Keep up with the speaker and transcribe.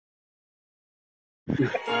They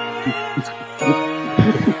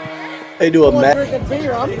do a match. Drinking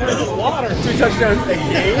beer. I'm drinking water. 2 touchdowns a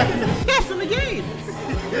game? Yes, in the game.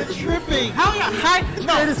 You're tripping. How high?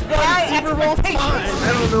 No, Greatest fucking Super Bowl time.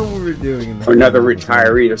 I don't know what we're doing in Or another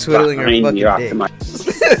retiree that's Twiddling her behind fucking you off dick. the mic.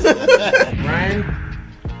 Ryan,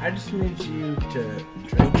 I just need you to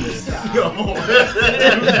drink this out.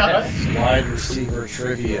 Wide receiver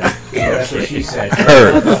trivia. That's what she said.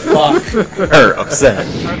 Her. What the fuck? Her upset.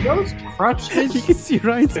 Are those crutches? You can see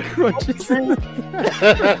Ryan's crutches.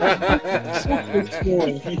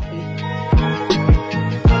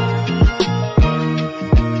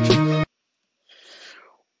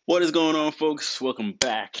 What is going on, folks? Welcome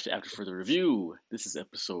back to After Further Review. This is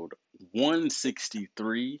episode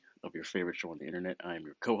 163 of your favorite show on the internet. I am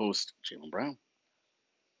your co-host, Jalen Brown.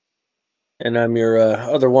 And I'm your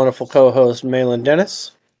other wonderful co-host, Malin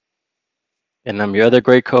Dennis. And I'm your other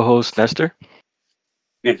great co-host, Nestor.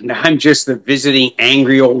 And I'm just the visiting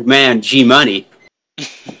angry old man, G Money.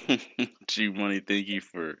 G Money, thank you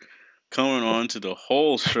for coming on to the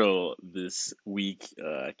whole show this week.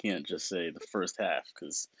 I can't just say the first half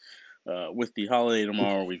because with the holiday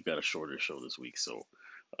tomorrow, we've got a shorter show this week. So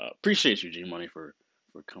appreciate you, G Money, for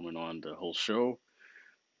coming on the whole show.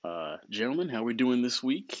 Gentlemen, how are we doing this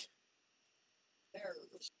week?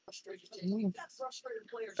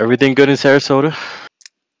 Everything good in Sarasota?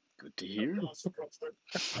 Good to hear.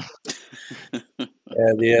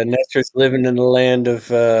 The Nestor's living in the land of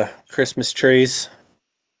Christmas trees.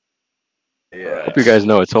 Yeah. Hope you guys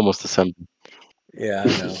know it's almost December. Yeah, I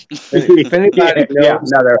know. If anybody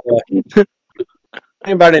knows,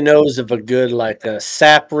 anybody knows of a good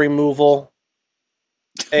sap removal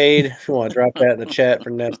aid, if you want to drop that in the chat for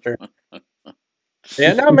Nestor.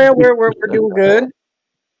 Yeah, no, man, we're doing good.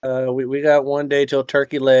 We got one day till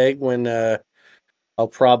turkey leg when I'll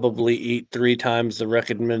probably eat 3 times the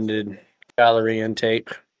recommended calorie intake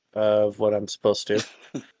of what I'm supposed to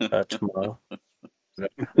tomorrow.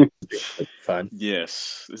 Fun.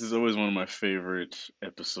 Yes, this is always one of my favorite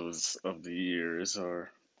episodes of the year. Is our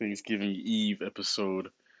Thanksgiving Eve episode.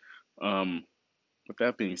 With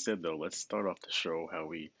that being said, though, let's start off the show how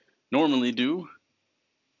we normally do.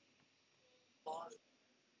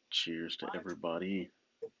 Cheers to everybody.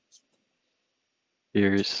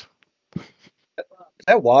 Cheers. Is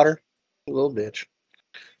that water? A little bitch.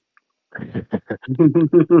 I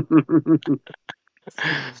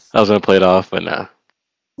was going to play it off, but nah.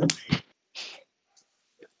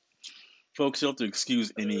 Folks, you'll have to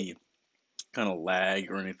excuse any kind of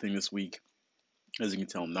lag or anything this week. As you can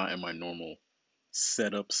tell, I'm not in my normal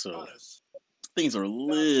setup, so things are a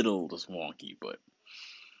little just wonky, but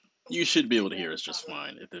you should be able to hear us just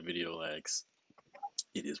fine. If the video lags,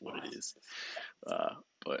 it is what it is.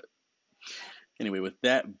 But anyway, with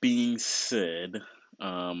that being said,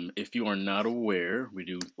 if you are not aware, we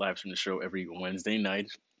do live stream the show every Wednesday night,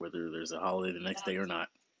 whether there's a holiday the next day or not.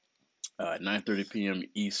 9:30 p.m.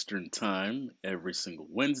 Eastern Time every single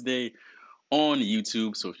Wednesday on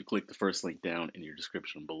YouTube. So if you click the first link down in your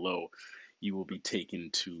description below, you will be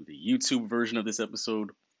taken to the YouTube version of this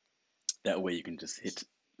episode. That way you can just hit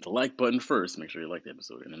the like button first, make sure you like the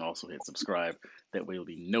episode, and then also hit subscribe. That way you'll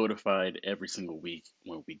be notified every single week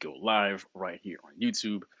when we go live right here on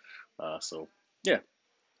YouTube. So yeah,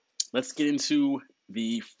 let's get into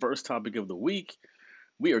the first topic of the week.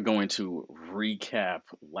 We are going to recap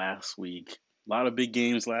last week. A lot of big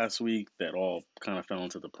games last week that all kind of fell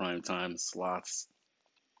into the primetime slots.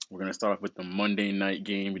 We're going to start off with the Monday night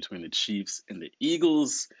game between the Chiefs and the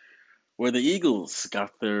Eagles, where the Eagles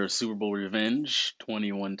got their Super Bowl revenge.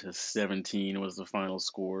 21-17 was the final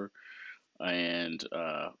score. And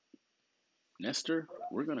Nestor,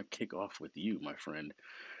 we're going to kick off with you, my friend.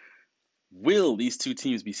 Will these two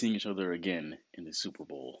teams be seeing each other again in the Super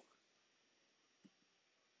Bowl?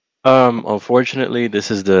 Unfortunately,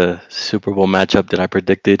 this is the Super Bowl matchup that I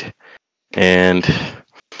predicted. And,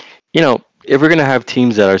 if we're going to have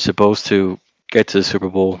teams that are supposed to get to the Super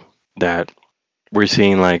Bowl, that we're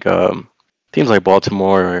seeing teams like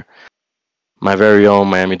Baltimore or my very own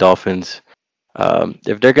Miami Dolphins,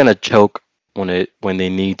 if they're going to choke when they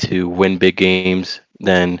need to win big games,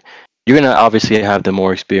 then you're going to obviously have the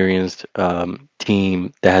more experienced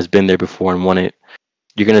team that has been there before and won it.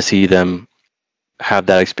 You're going to see them have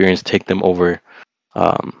that experience take them over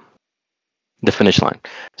the finish line.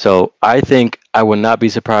 So I think I would not be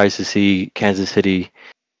surprised to see Kansas City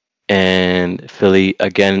and Philly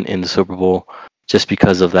again in the Super Bowl just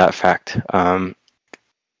because of that fact.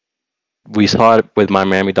 We saw it with my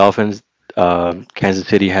Miami Dolphins. Kansas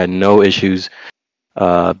City had no issues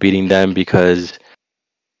beating them because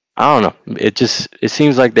I don't know. It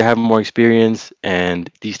seems like they have more experience,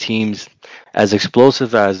 and these teams, as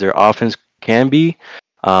explosive as their offense can be,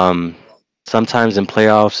 sometimes in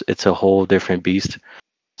playoffs it's a whole different beast.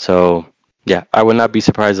 So yeah, I would not be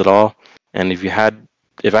surprised at all. And if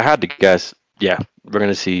I had to guess, yeah, we're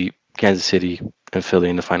gonna see Kansas City and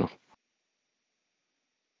Philly in the final.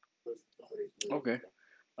 Okay.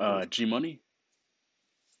 G Money.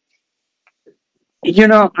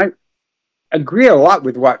 I agree a lot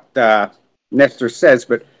with what Nestor says,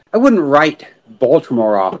 but I wouldn't write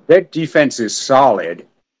Baltimore off. Their defense is solid,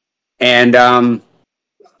 and I'm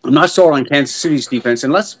not sold on Kansas City's defense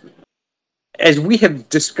unless, as we have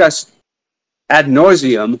discussed ad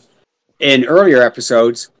nauseum in earlier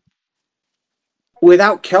episodes,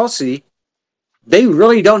 without Kelsey, they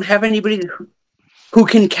really don't have anybody who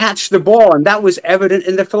can catch the ball, and that was evident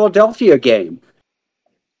in the Philadelphia game.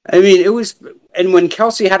 I mean, and when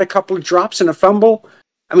Kelsey had a couple of drops and a fumble,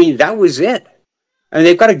 I mean, that was it. And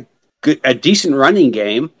they've got a decent running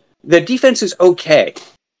game. The defense is okay,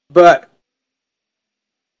 but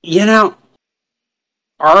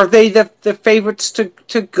are they the favorites to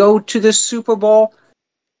go to the Super Bowl?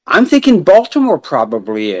 I'm thinking Baltimore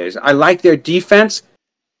probably is. I like their defense.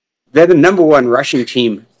 They're the number one rushing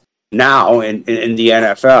team now in the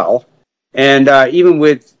NFL, and even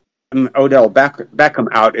with Odell Beckham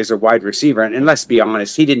out as a wide receiver, and let's be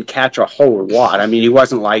honest, he didn't catch a whole lot. I mean, he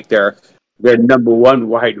wasn't like their number one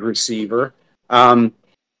wide receiver. I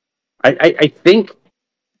think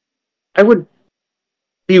I would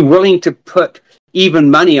be willing to put even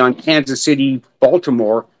money on Kansas City,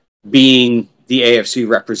 Baltimore being the AFC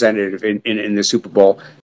representative in the Super Bowl.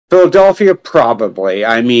 Philadelphia, probably.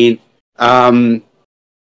 I mean,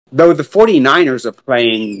 though the 49ers are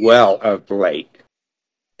playing well of late.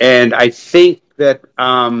 And I think that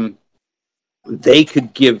they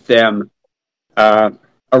could give them a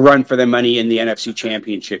run for their money in the NFC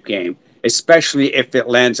Championship game, especially if it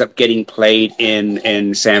lands up getting played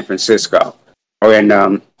in San Francisco.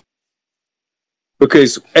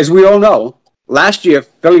 Because, as we all know, last year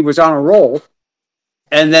Philly was on a roll,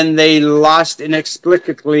 and then they lost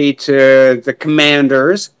inexplicably to the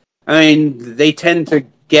Commanders. I mean, they tend to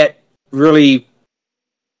get really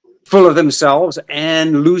full of themselves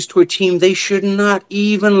and lose to a team they should not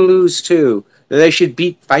even lose to. They should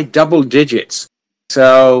beat by double digits.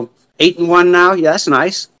 So 8-1 now, yeah, that's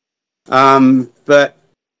nice. But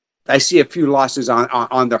I see a few losses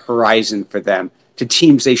on the horizon for them to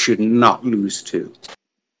teams they should not lose to.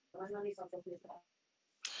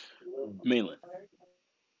 Malin.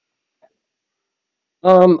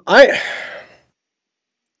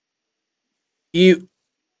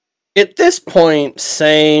 At this point,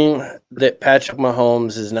 saying that Patrick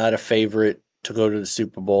Mahomes is not a favorite to go to the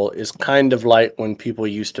Super Bowl is kind of like when people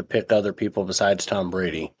used to pick other people besides Tom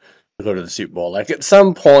Brady to go to the Super Bowl. Like, at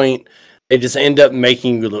some point, they just end up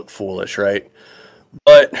making you look foolish, right?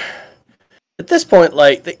 But at this point,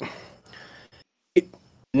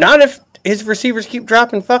 not if his receivers keep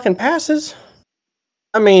dropping fucking passes.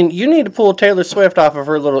 I mean, you need to pull Taylor Swift off of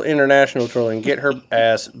her little international tour and get her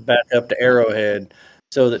ass back up to Arrowhead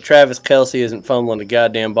so that Travis Kelce isn't fumbling the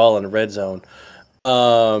goddamn ball in the red zone.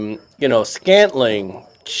 Scantling,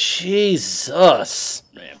 Jesus.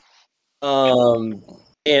 Man.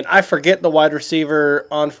 And I forget the wide receiver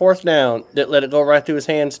on fourth down that let it go right through his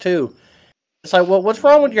hands, too. It's like, well, what's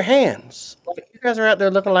wrong with your hands? Like, you guys are out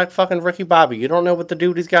there looking like fucking Ricky Bobby. You don't know what to do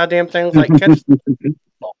with these goddamn things. Like, catch the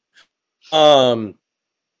ball.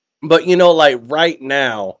 But, right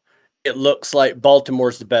now, it looks like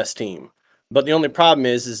Baltimore's the best team. But the only problem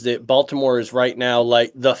is that Baltimore is right now,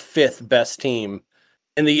 like, the fifth best team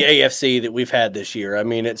in the AFC that we've had this year. I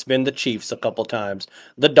mean, it's been the Chiefs a couple times,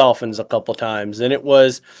 the Dolphins a couple times, and it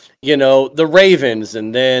was, the Ravens.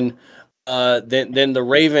 And then the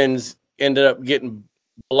Ravens ended up getting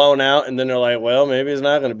blown out, and then they're like, well, maybe it's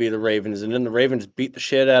not going to be the Ravens. And then the Ravens beat the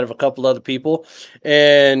shit out of a couple other people,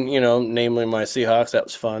 and, namely my Seahawks. That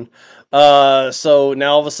was fun. So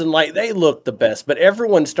now all of a sudden, like, they look the best, but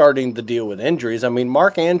everyone's starting to deal with injuries. I mean,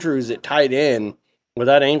 Mark Andrews at tight end with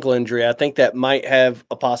that ankle injury, I think that might have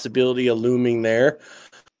a possibility of looming there.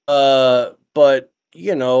 But,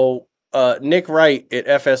 Nick Wright at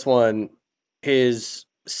FS1 has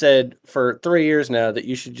said for 3 years now that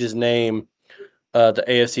you should just name the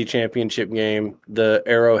AFC Championship game the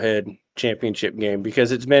Arrowhead Championship game,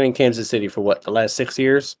 because it's been in Kansas City for the last 6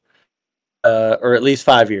 years? Or at least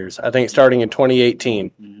 5 years. I think starting in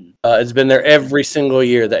 2018. It's been there every single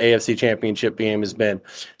year the AFC Championship game has been.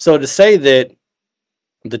 So to say that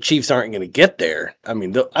the Chiefs aren't going to get there, I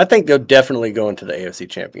mean, I think they'll definitely go into the AFC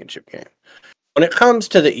Championship game. When it comes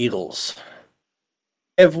to the Eagles,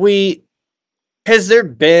 Has there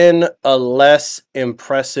been a less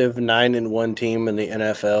impressive 9-1 team in the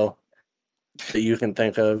NFL that you can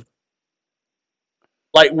think of?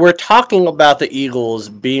 Like, we're talking about the Eagles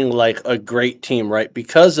being like a great team, right?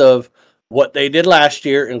 Because of what they did last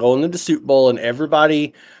year and going to the Super Bowl, and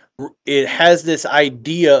everybody, it has this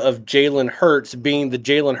idea of Jalen Hurts being the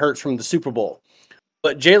Jalen Hurts from the Super Bowl.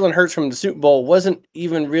 But Jalen Hurts from the Super Bowl wasn't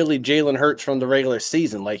even really Jalen Hurts from the regular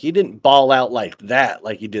season. Like, he didn't ball out like that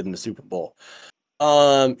like he did in the Super Bowl.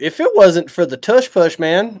 If it wasn't for the tush push,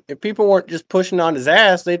 man, if people weren't just pushing on his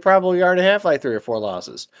ass, they'd probably already have like 3 or 4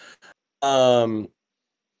 losses.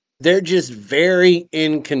 They're just very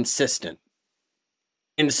inconsistent.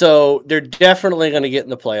 And so they're definitely going to get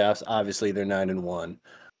in the playoffs. Obviously, they're 9-1.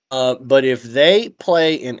 But if they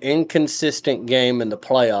play an inconsistent game in the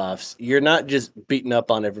playoffs, you're not just beating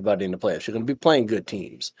up on everybody in the playoffs. You're going to be playing good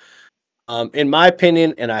teams. In my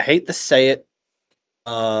opinion, and I hate to say it,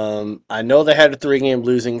 I know they had a 3-game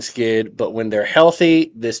losing skid, but when they're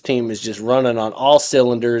healthy, this team is just running on all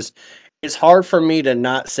cylinders. It's hard for me to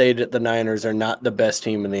not say that the Niners are not the best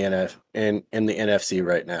team in the NFC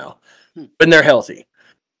right now when they're healthy.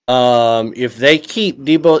 If they keep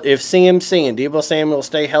if CMC and Deebo Samuel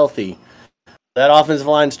stay healthy, that offensive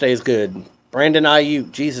line stays good. Brandon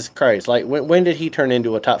Ayuk, Jesus Christ! Like when did he turn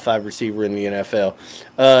into a top 5 receiver in the NFL?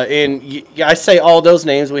 And I say all those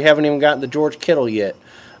names, we haven't even gotten to George Kittle yet.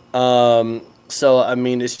 So I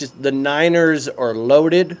mean, it's just the Niners are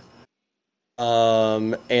loaded.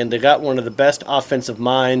 And they got one of the best offensive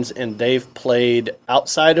minds, and they've played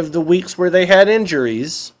outside of the weeks where they had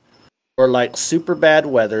injuries or like super bad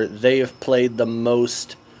weather. They have played the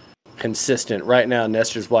most consistent. Right now,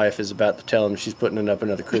 Nestor's wife is about to tell him she's putting up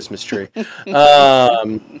another Christmas tree.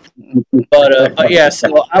 But yeah,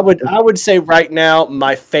 so I would say right now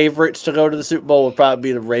my favorites to go to the Super Bowl would probably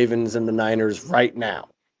be the Ravens and the Niners right now.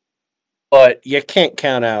 But you can't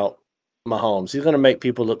count out Mahomes. He's going to make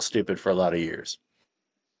people look stupid for a lot of years.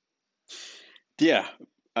 Yeah.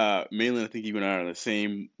 Mainly, I think you and I are on the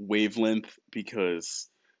same wavelength because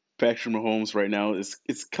Patrick Mahomes right now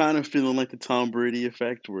it's kind of feeling like the Tom Brady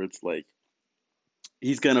effect, where it's like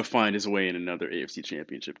he's going to find his way in another AFC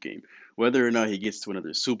Championship game. Whether or not he gets to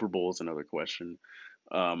another Super Bowl is another question.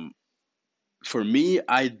 For me,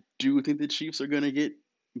 I do think the Chiefs are going to get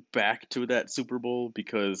back to that Super Bowl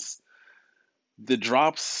because the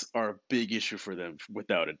drops are a big issue for them,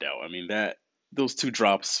 without a doubt. I mean, those 2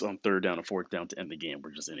 drops on 3rd down and 4th down to end the game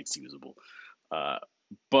were just inexcusable.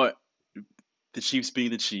 But the Chiefs being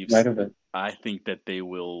the Chiefs, I think that they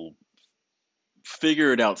will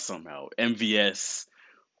figure it out somehow. MVS,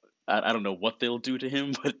 I don't know what they'll do to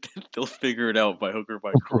him, but they'll figure it out by hook or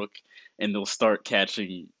by crook, and they'll start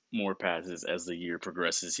catching more passes as the year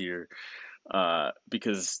progresses here.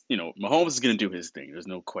 Because, Mahomes is going to do his thing. There's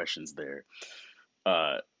no questions there.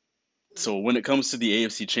 So when it comes to the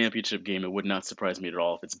AFC Championship game, it would not surprise me at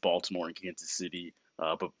all if it's Baltimore and Kansas City.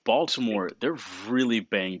 But Baltimore, they're really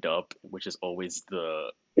banged up, which is always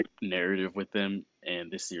the narrative with them,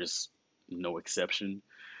 and this year's no exception.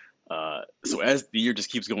 So as the year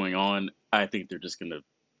just keeps going on, I think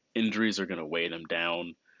injuries are gonna weigh them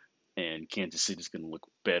down, and Kansas City's gonna look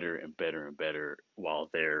better and better and better while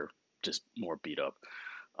they're just more beat up.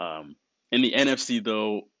 In the NFC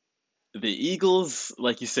though, the Eagles,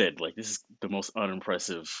 like you said, like this is the most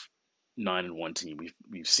unimpressive 9-1 team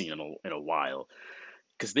we've seen in a while,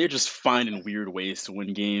 because they're just finding weird ways to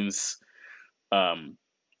win games.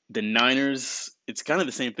 The Niners, it's kind of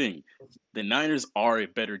the same thing. The Niners are a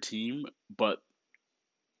better team, but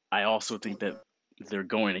I also think that they're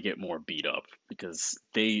going to get more beat up because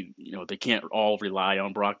they can't all rely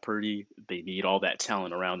on Brock Purdy. They need all that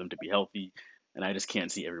talent around them to be healthy, and I just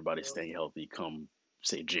can't see everybody staying healthy come,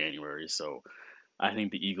 say, January. So I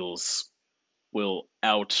think the Eagles will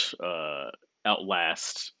outlast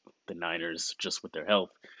the Niners just with their health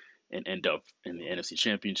and end up in the NFC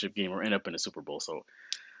Championship game or end up in a Super Bowl. So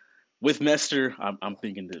with Nestor, I'm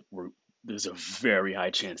thinking that there's a very high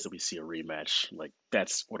chance that we see a rematch. Like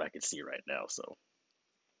that's what I could see right now. So,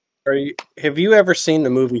 have you ever seen the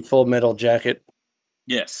movie Full Metal Jacket?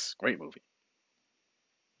 Yes, great movie.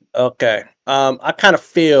 Okay, I kind of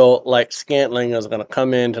feel like Scantling is going to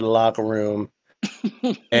come into the locker room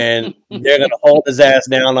and they're going to hold his ass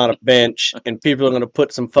down on a bench, and people are going to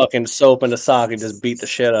put some fucking soap in the sock and just beat the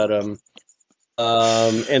shit out of him.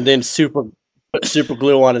 And then put super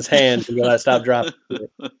glue on his hands and gotta stop dropping.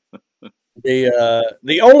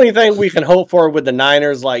 The only thing we can hope for with the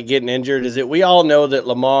Niners like getting injured is that we all know that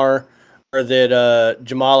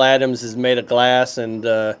Jamal Adams is made of glass, and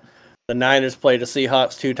the Niners play the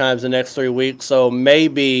Seahawks 2 times the next 3 weeks. So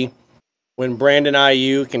maybe when Brandon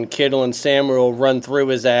Ayuk and Kittle and Samuel run through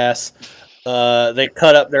his ass, they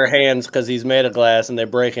cut up their hands because he's made of glass and they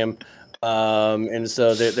break him. And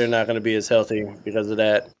so they're not going to be as healthy because of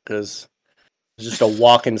that. Because it's just a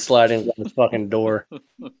walking, sliding glass fucking door.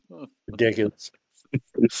 Ridiculous.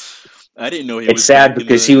 I didn't know he It's was sad back in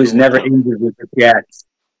because the he was gold never cup. injured with the Jets.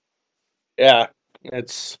 Yeah,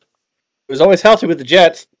 it was always healthy with the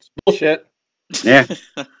Jets. It's bullshit. Yeah.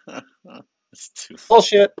 It's too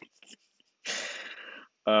Bullshit.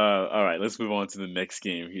 All right, let's move on to the next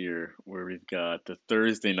game here, where we've got the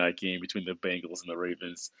Thursday night game between the Bengals and the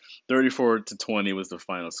Ravens. 34-20 was the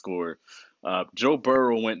final score. Joe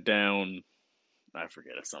Burrow went down, I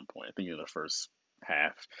forget at some point, I think in the first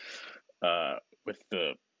half, with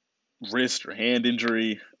the wrist or hand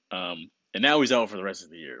injury. And now he's out for the rest of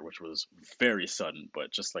the year, which was very sudden,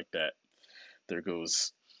 but just like that, there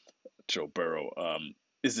goes Joe Burrow.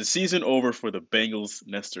 Is the season over for the Bengals?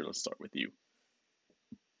 Nestor, let's start with you.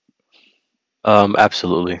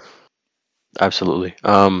 Absolutely. Absolutely.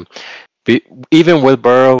 Even with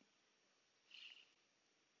Burrow,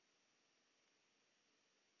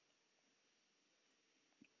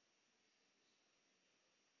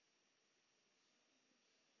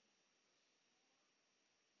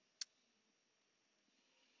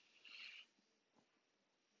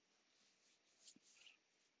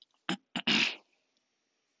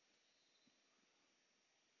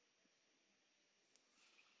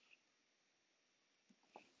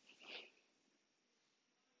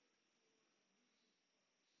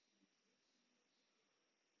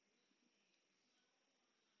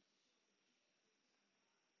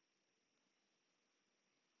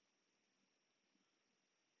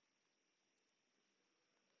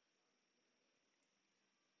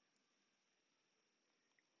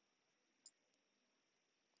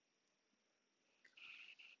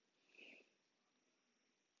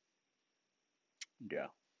 Yeah.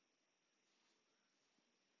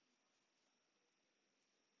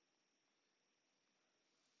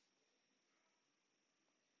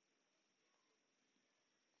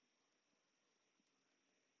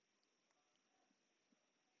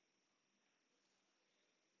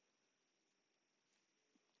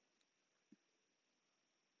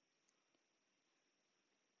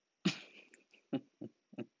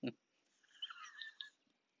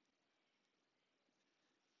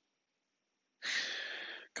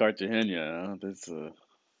 Cartagena, huh? That's a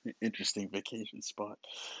interesting vacation spot.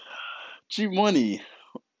 G Money,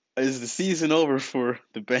 is the season over for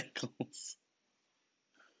the Bengals?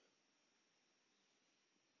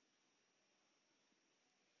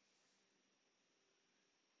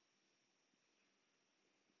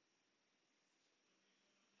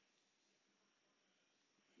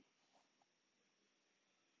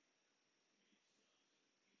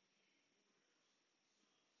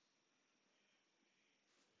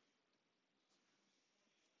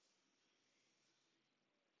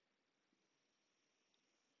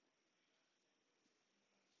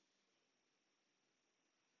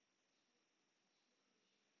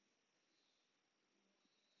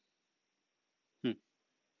 Hmm.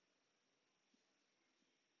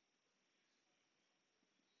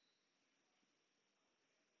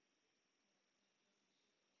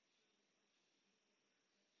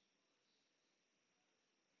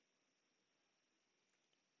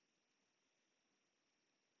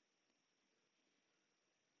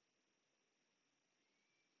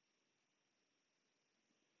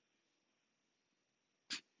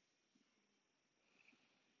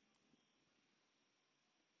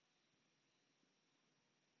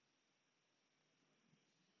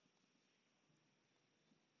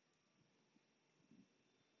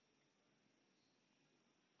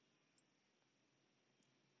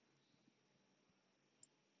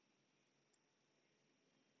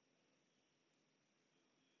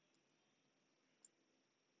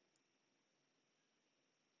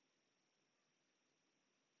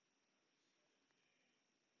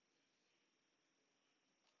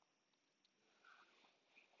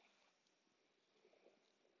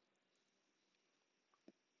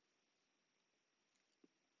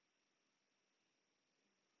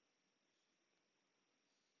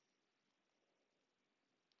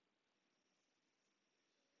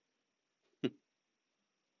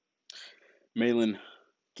 Malin,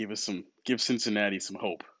 give Cincinnati some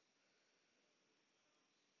hope.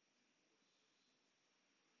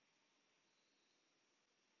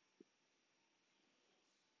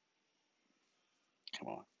 Come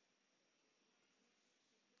on.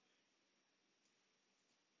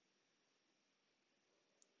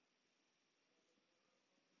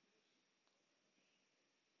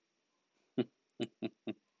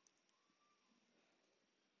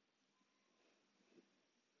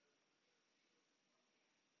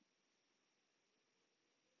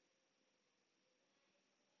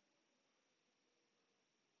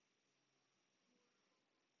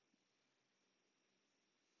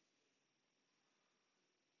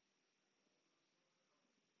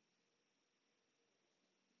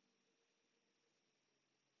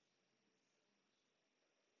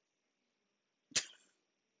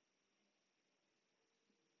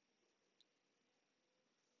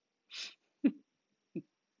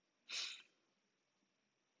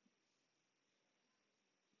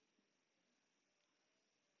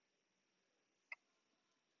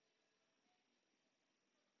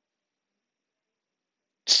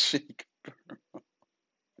 Shake.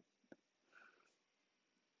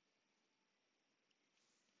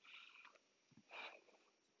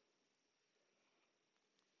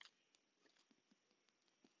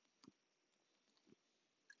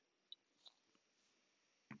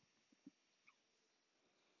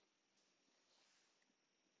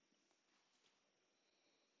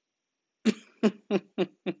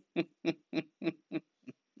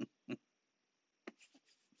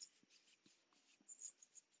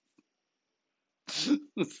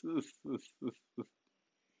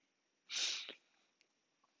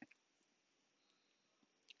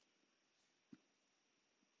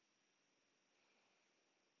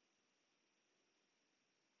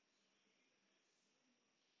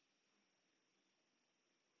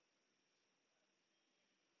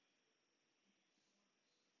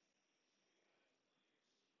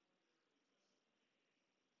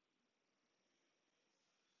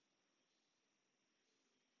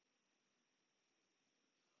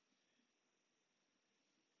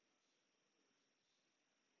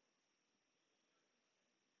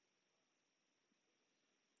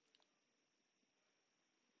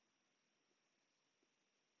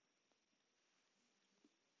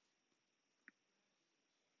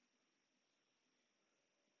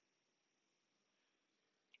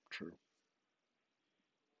 True.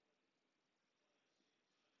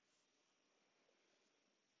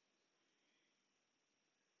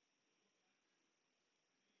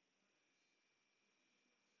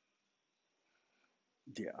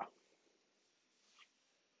 Yeah.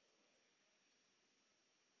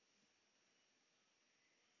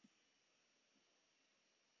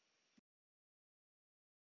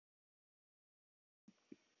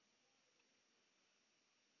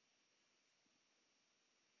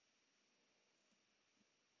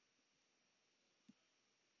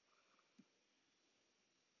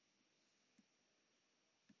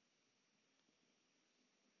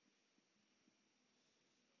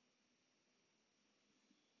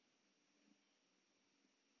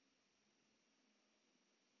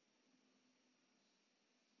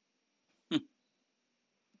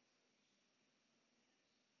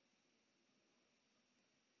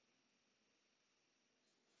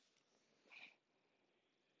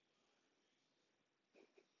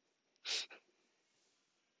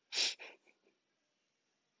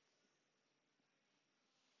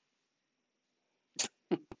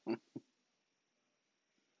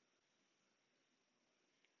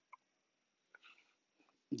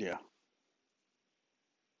 Yeah.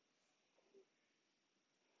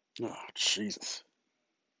 Oh, Jesus.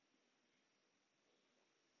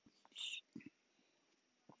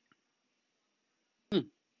 Hmm.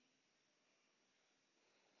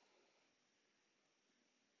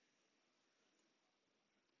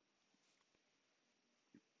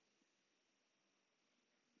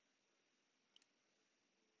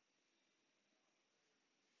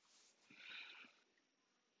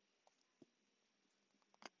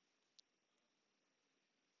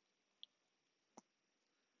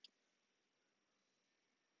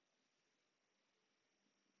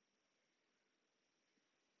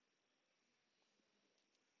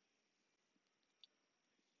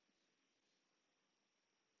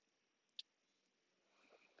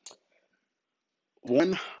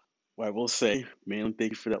 One, I will say, man,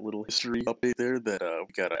 thank you for that little history update there. That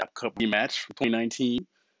we got a Cup rematch from 2019.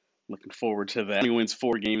 Looking forward to that. He wins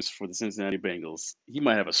 4 games for the Cincinnati Bengals. He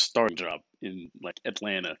might have a starting job in like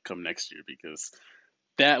Atlanta come next year because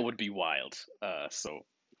that would be wild. So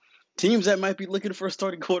teams that might be looking for a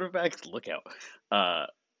starting quarterback, look out. Uh,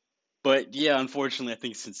 but yeah, unfortunately, I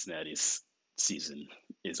think Cincinnati's season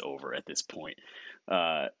is over at this point.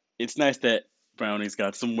 Uh, it's nice that Browning's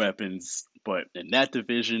got some weapons, but in that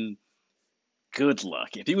division, good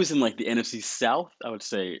luck. If he was in like the NFC South, I would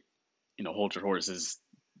say, hold your horses.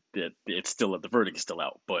 That it's still the verdict is still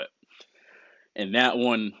out, but in that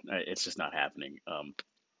one, it's just not happening.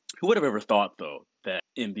 Who would have ever thought though that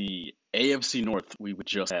in the AFC North we would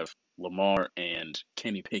just have Lamar and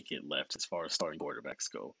Kenny Pickett left as far as starting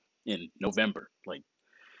quarterbacks go in November? Like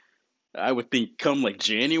I would think come like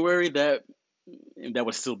January that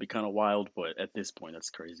would still be kind of wild, but at this point that's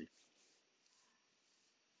crazy.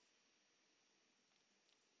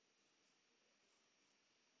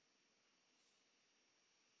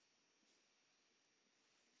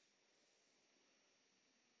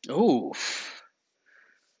 Ooh.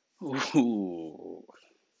 Ooh.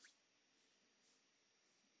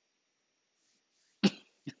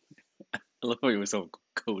 I love how he was so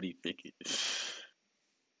Cody Pickett.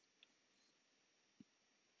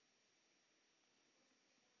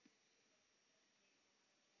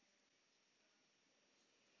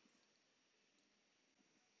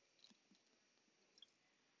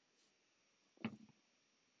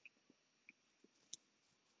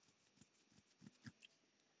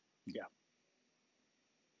 Yeah,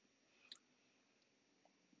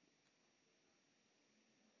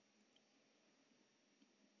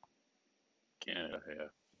 Canada. Yeah.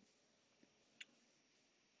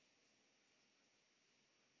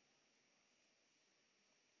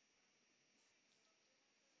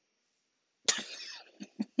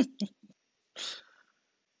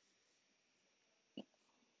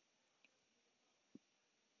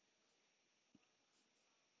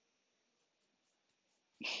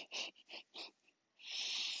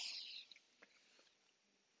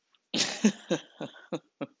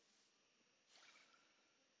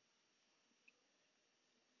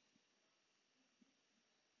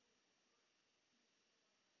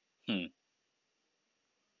 Hmm.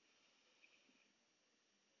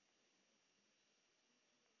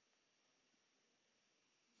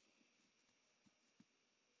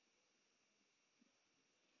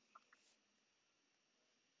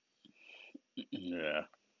 Yeah.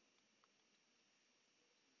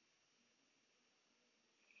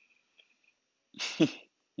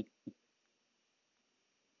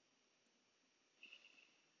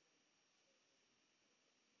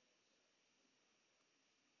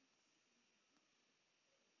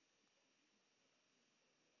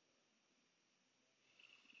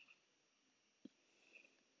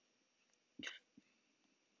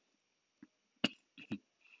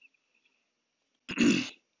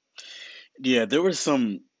 Yeah, there was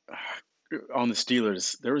some on the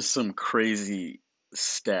Steelers. There was some crazy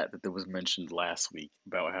stat that was mentioned last week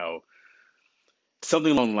about how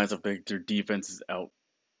something along the lines of like their defense is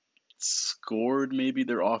outscored maybe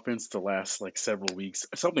their offense the last like several weeks.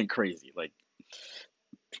 Something crazy. Like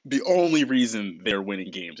the only reason they're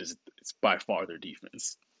winning games is it's by far their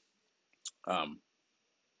defense. Um,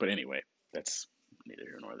 but anyway, that's neither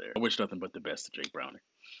here nor there. I wish nothing but the best to Jake Browning.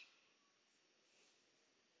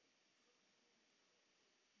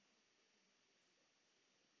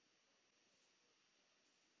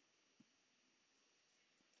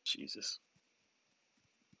 Jesus,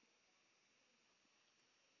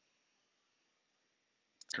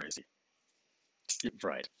 crazy.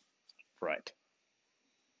 Right, right.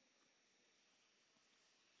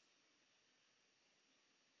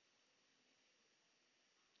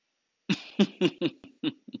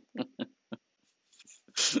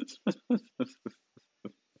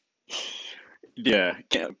 Yeah,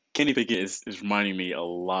 Kenny Pickett is reminding me a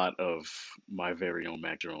lot of my very own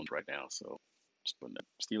Mac Jones right now. So, just putting that.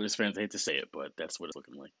 Steelers fans hate to say it, but that's what it's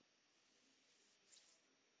looking like.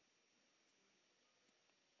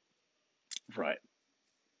 Right.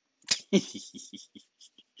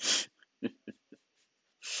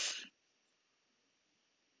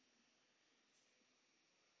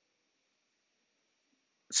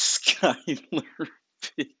 Skyler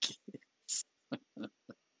Pickett.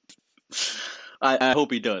 I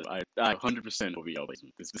hope he does. I 100% hope he always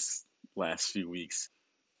this last few weeks.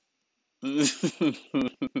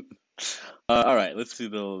 All right, let's see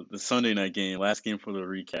the Sunday night game. Last game for the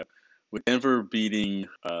recap. With Denver beating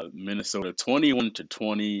Minnesota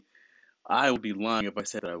 21-20. I would be lying if I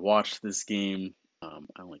said that I watched this game. I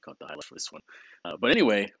only caught the highlights for this one. But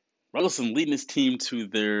anyway, Russellson leading his team to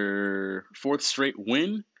their fourth straight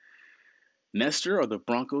win. Nestor, are the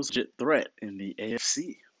Broncos legit threat in the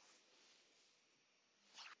AFC?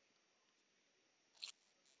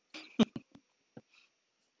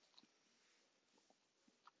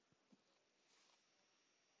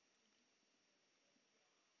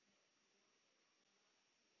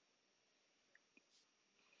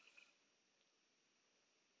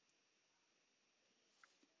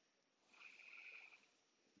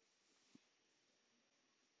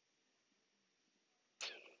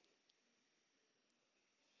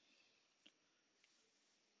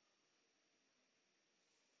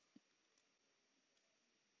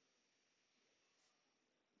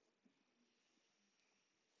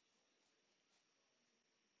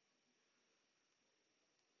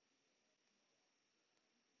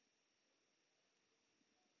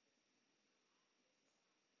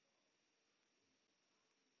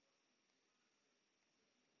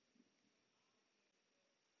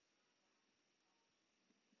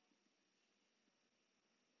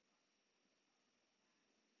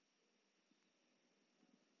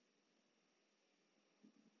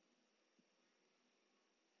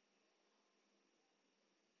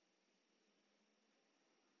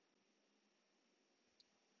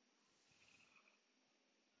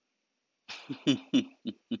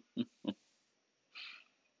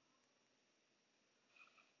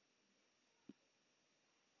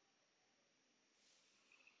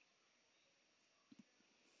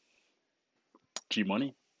 G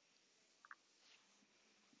Money?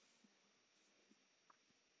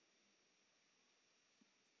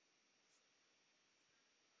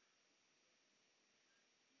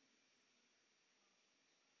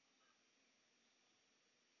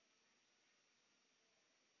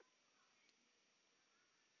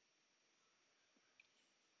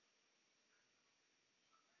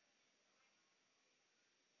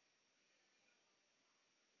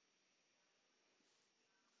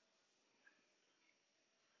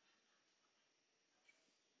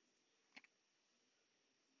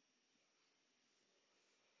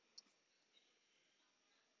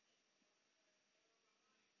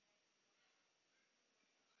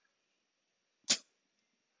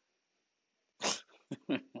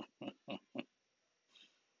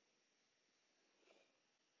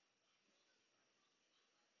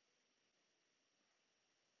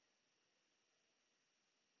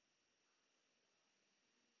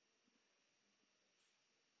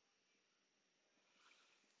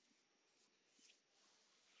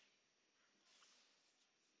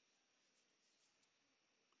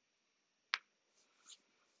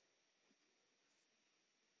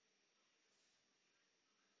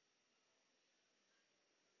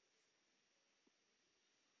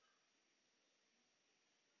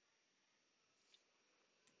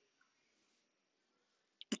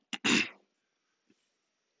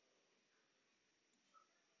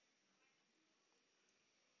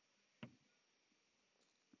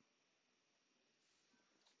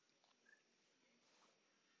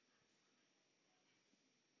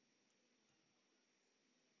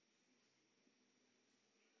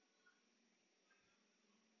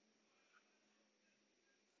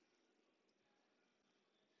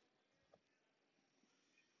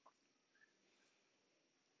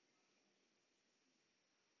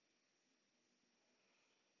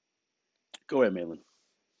 Go ahead, Malin.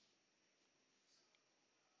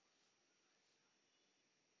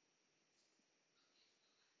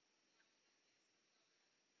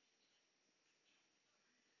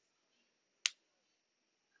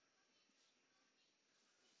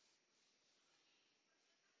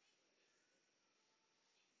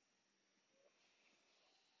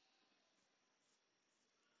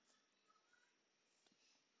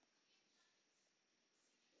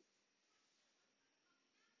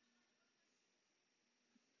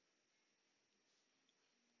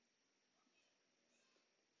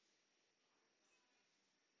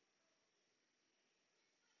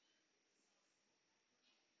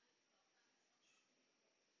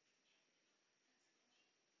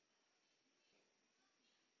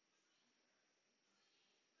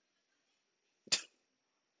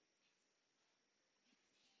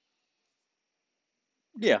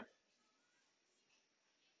 Yeah.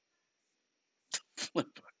 Flip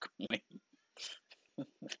a coin.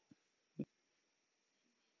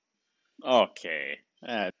 Okay.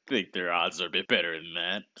 I think their odds are a bit better than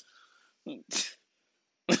that.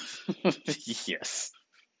 Yes.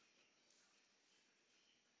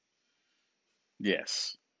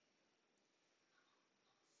 Yes.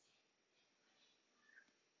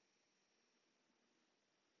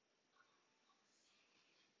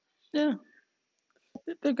 Yeah.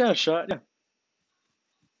 They've got a shot. Yeah.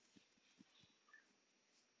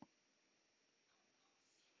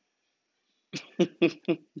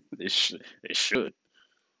 They should.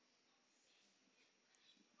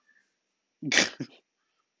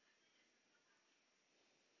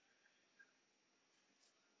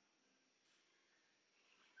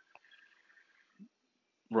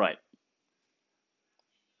 Right.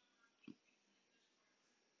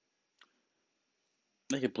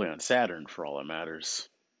 They could play on Saturn for all that matters.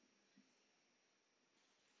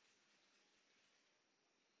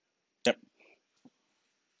 Yep.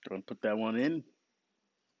 Go and put that one in.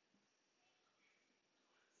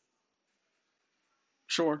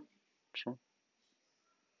 Sure. Sure.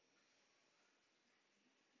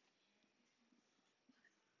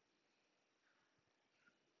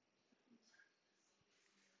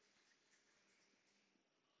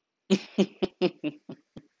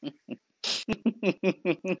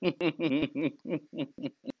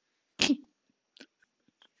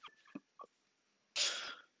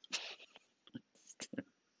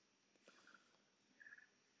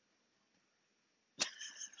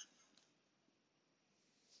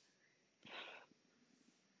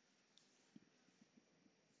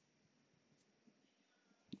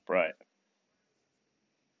 Right.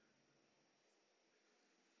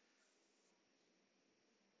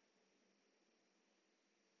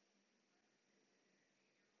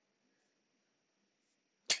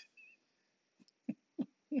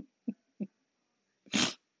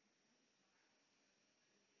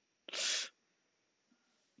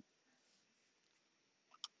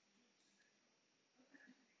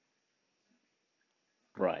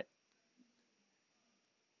 Right.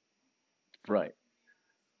 Right.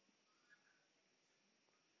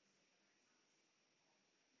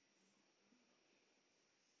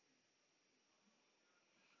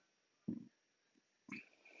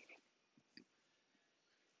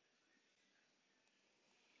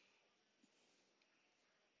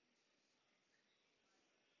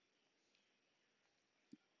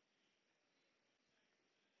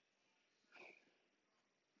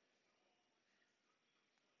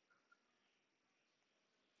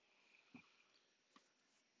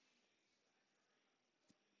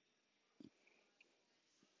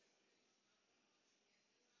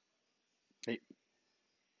 Hey,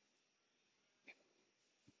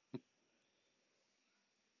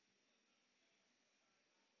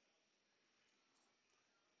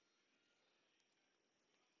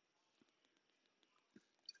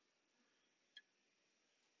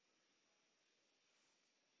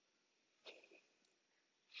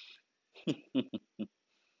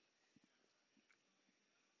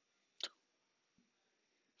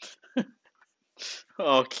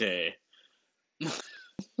 okay.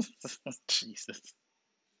 Jesus.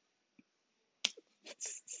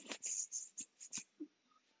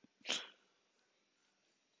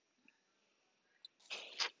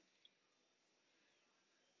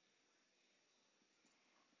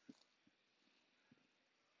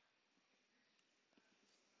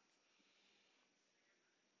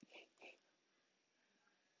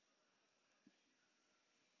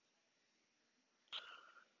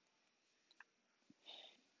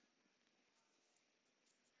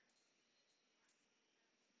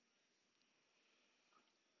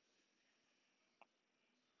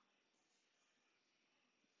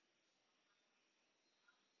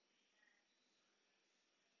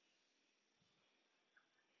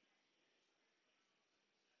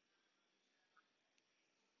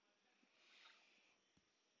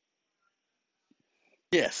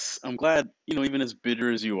 Yes, I'm glad, even as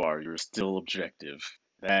bitter as you are, you're still objective.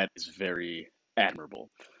 That is very admirable.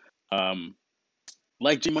 Um,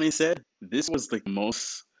 like G Money said, this was like the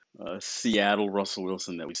most Seattle Russell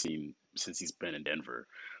Wilson that we've seen since he's been in Denver.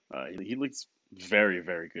 He looks very,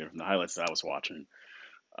 very good from the highlights that I was watching.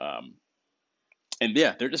 Um, and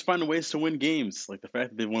yeah, they're just finding ways to win games. Like the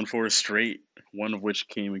fact that they won four straight, one of which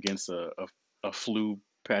came against a flu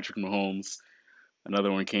Patrick Mahomes.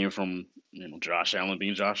 Another one came from Josh Allen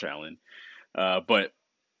being Josh Allen. But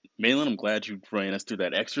Malin, I'm glad you ran us through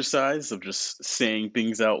that exercise of just saying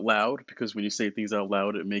things out loud, because when you say things out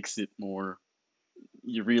loud, it makes it more.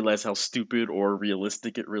 You realize how stupid or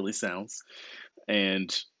realistic it really sounds.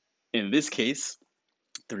 And in this case,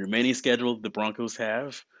 the remaining schedule the Broncos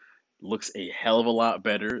have looks a hell of a lot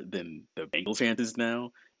better than the Bengals chances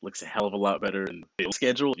now. Looks a hell of a lot better than the Bills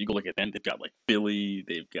schedule. If you go look at them, they've got like Philly,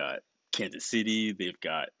 they've got Kansas City, they've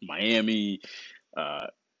got Miami. Uh,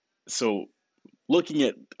 so looking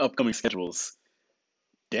at upcoming schedules,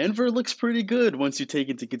 Denver looks pretty good once you take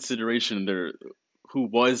into consideration their who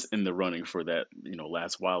was in the running for that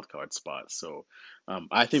last wild card spot. So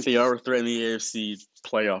I think they are a threat in the AFC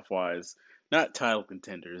playoff wise, not title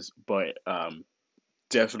contenders, but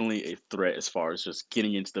definitely a threat as far as just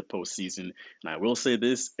getting into the postseason. And I will say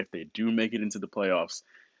this: if they do make it into the playoffs,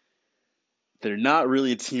 they're not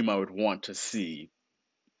really a team I would want to see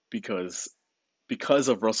because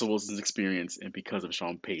of Russell Wilson's experience and because of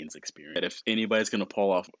Sean Payton's experience. That if anybody's going to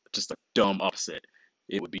pull off just a dumb upset,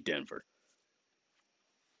 it would be Denver.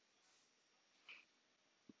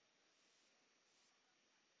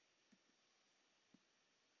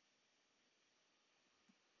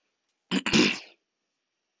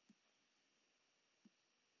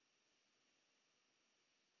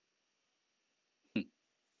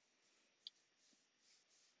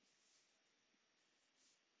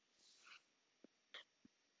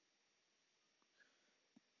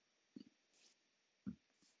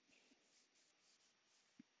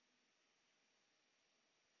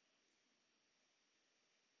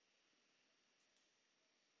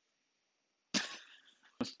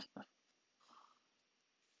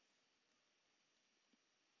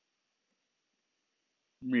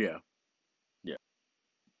 Yeah, yeah,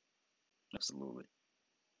 absolutely.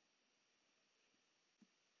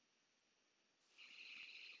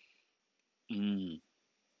 Mm.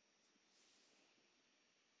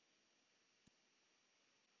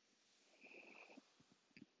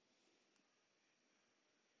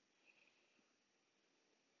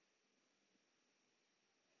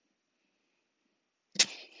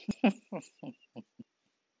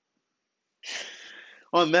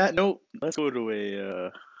 On that note, let's go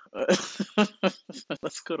to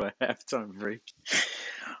let's go to a halftime break.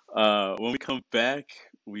 When we come back,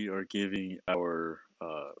 we are giving our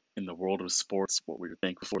in the world of sports what we were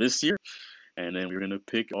thankful for this year, and then we're gonna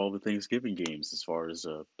pick all the Thanksgiving games as far as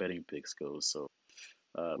betting picks goes. So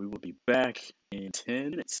we will be back in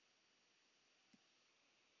 10 minutes.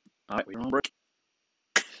 All right, we're on break.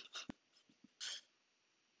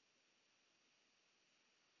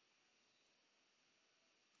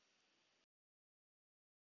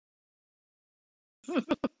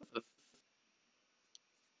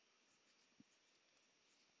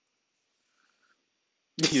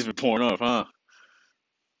 He's been pouring up, huh?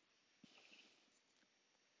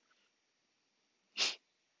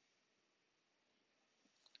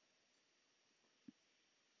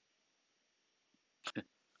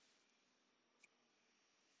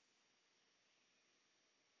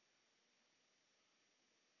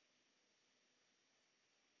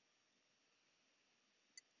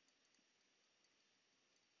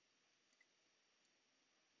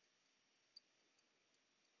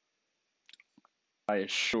 I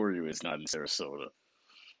assure you, it's not in Sarasota.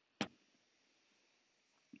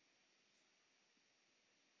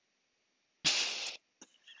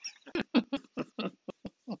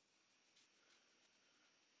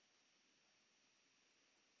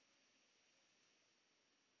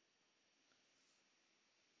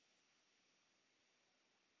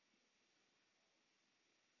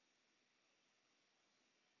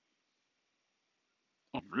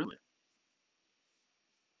 Oh, really?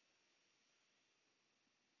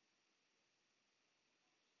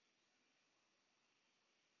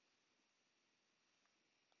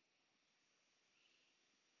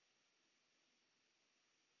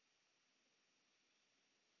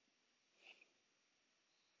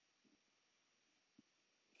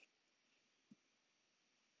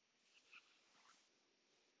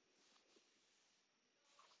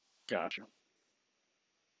 Gotcha.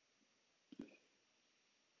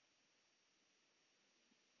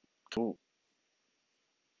 Cool.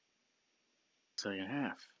 Second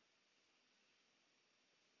half.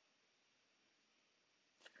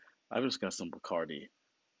 I just got some Bacardi.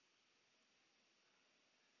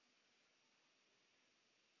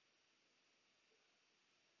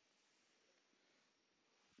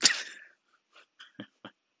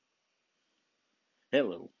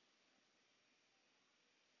 Hello.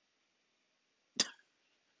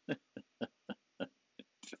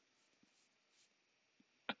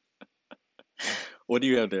 What do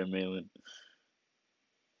you have there, Malin?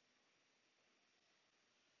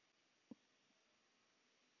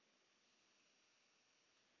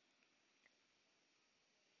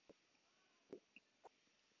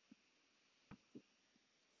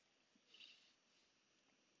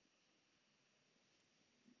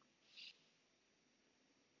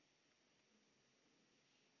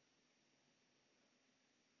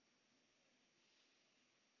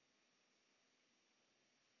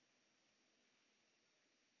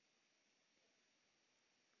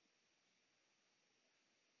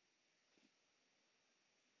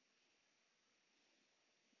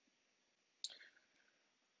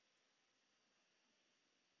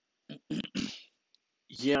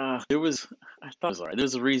 Yeah, there was. I thought it was alright.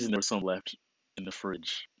 There's a reason there was some left in the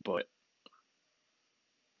fridge, but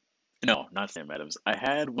no, not Sam Adams. I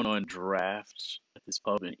had one on draft at this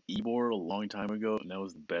pub in Ybor a long time ago, and that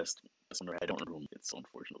was the best one I don't remember who made it, so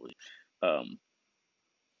unfortunately. Um,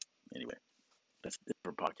 anyway, that's it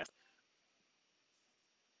for a podcast.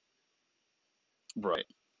 Right,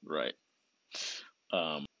 right.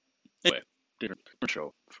 Um, anyway, different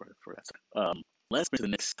show for that. Let's move to the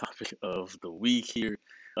next topic of the week here.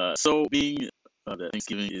 So, being that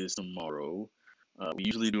Thanksgiving is tomorrow, we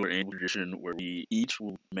usually do our annual tradition where we each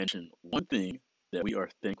will mention one thing that we are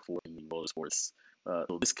thankful for in the world of sports.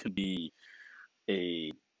 So this could be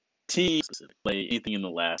a team specific play, anything in the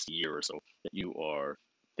last year or so that you are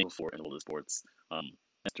thankful for in the world of sports.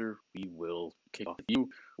 Esther, we will kick off with you.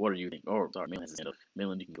 What are you thinking? Oh, sorry, Malin has his hand up.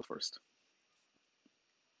 Malin, you can go first.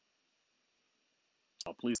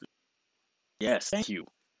 Oh, please. Yes, thank you.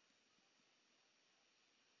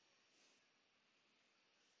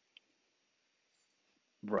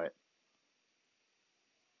 Right.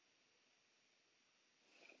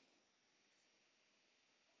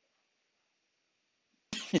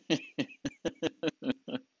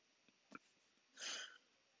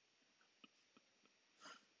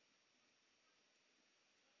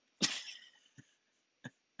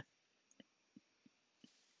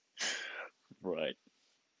 Right.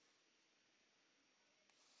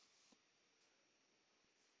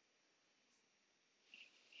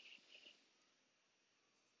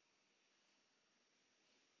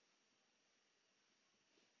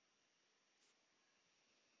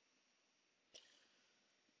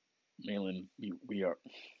 Malin, we are.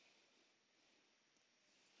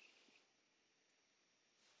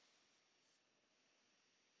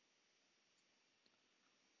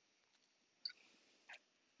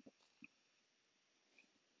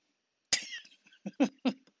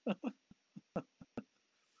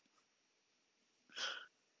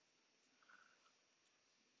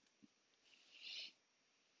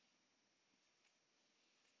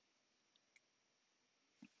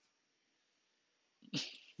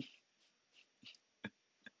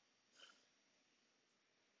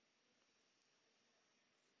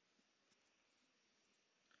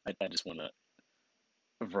 I just want to.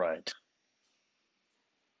 Right.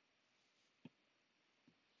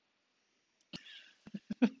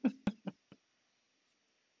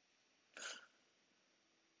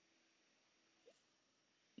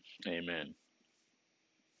 Amen.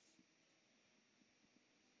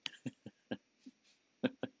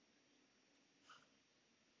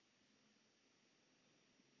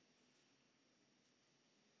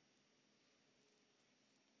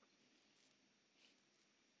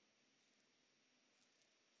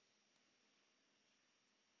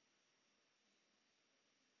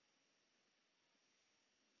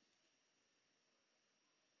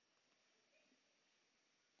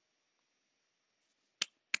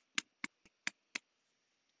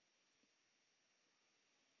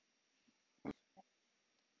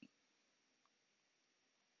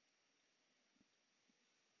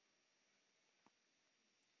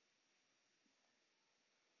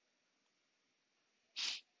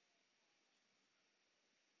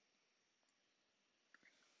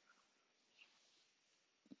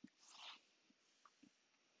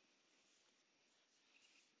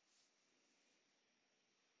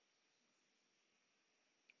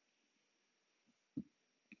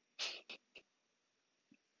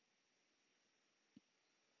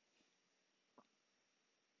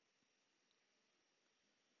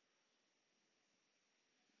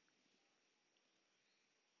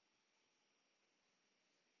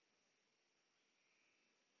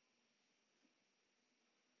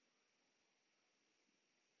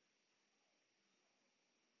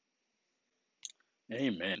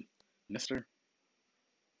 Amen. Mister,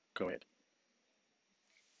 go ahead.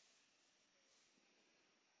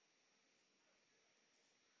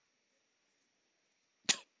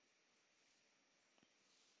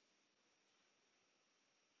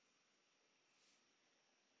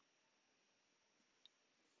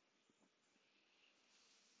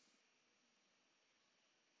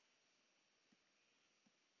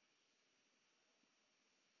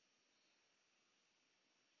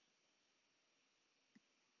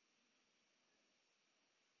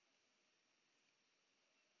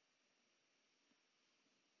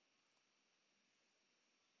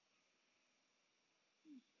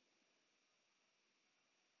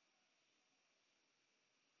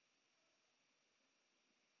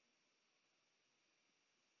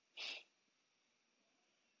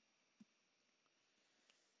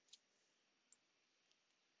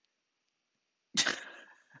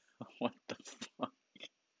 What the fuck?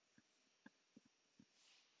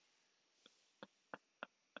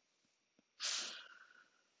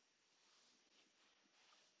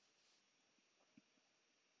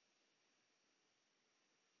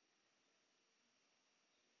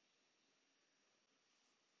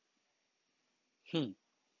 Hmm.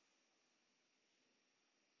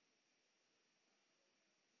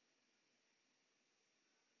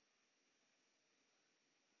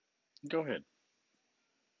 Go ahead.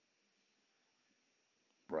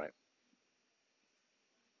 Right.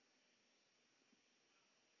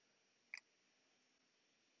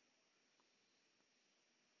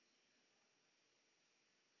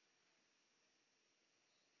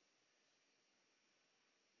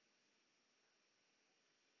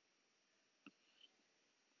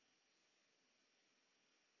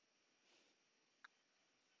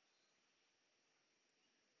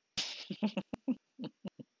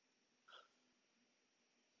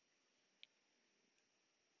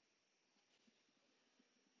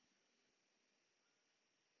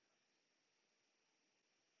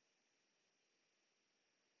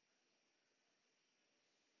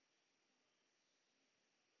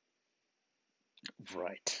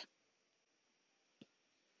 Right.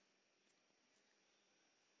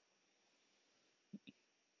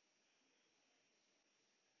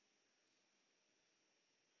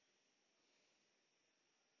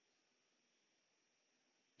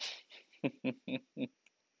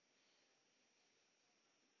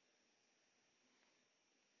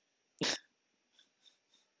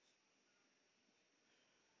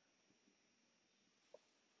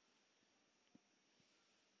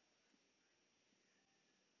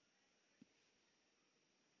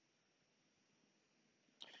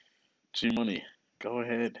 G Money, go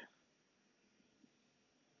ahead.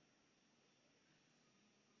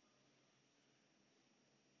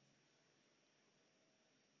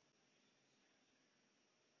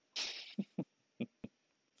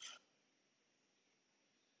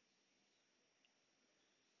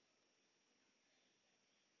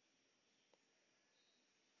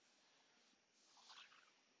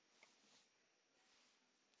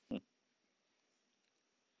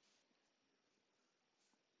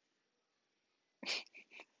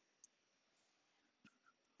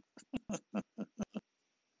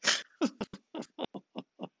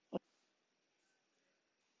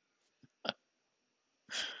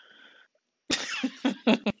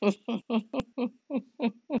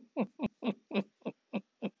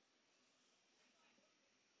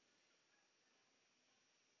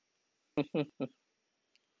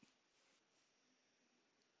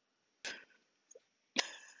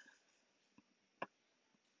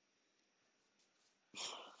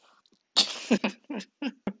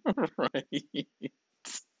 Right. It's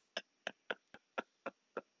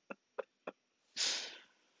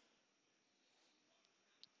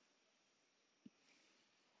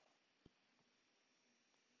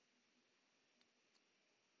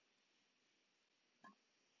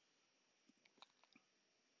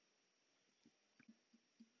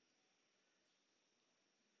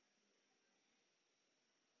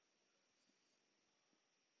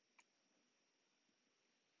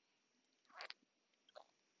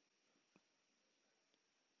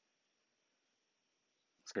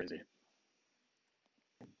crazy.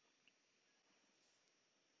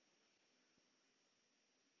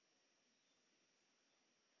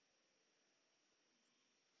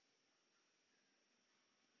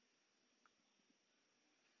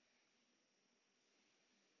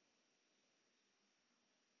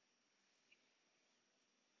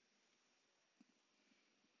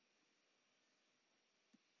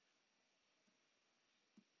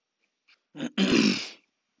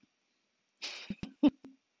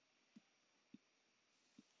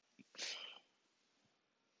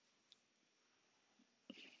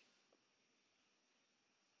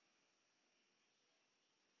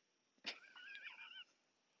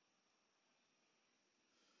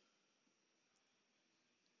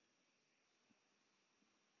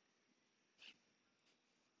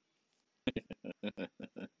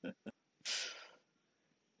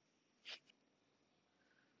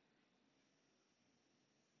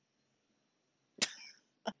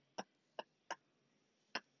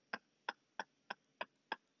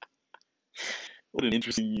 what an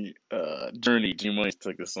interesting journey G Money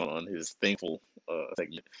took us on his thankful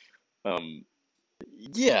segment. Um,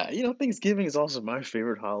 yeah, Thanksgiving is also my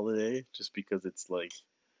favorite holiday, just because it's like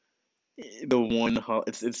the one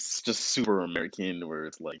it's just super American, where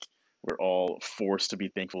it's like we're all forced to be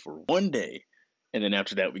thankful for one day, and then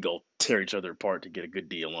after that we go tear each other apart to get a good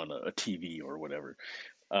deal on a TV or whatever.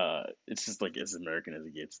 It's just like as American as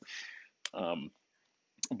it gets. Um,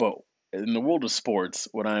 but in the world of sports,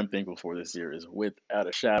 what I'm thankful for this year is, without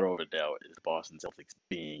a shadow of a doubt, is the Boston Celtics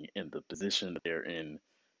being in the position that they're in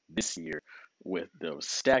this year, with the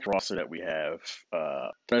stacked roster that we have.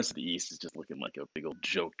 The rest of the East is just looking like a big old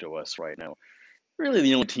joke to us right now. Really,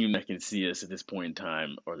 the only team that can see us at this point in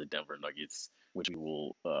time are the Denver Nuggets, which we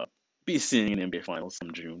will be seeing in the NBA Finals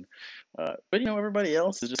in June. But everybody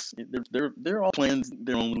else is just they're all playing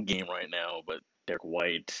their own little game right now. But Derek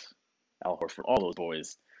White, Al Horford, all those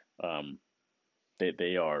boys, um,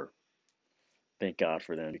 they are. Thank God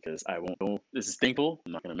for them, because I won't go. This is thankful.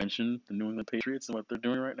 I'm not going to mention the New England Patriots and what they're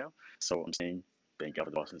doing right now. So I'm saying thank God for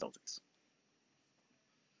the Boston Celtics.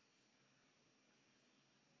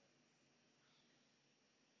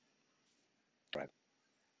 Right.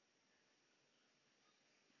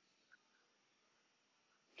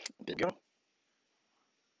 There you go.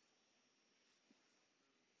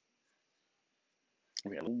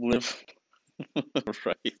 We got to live.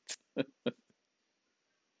 Right.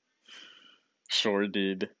 Sure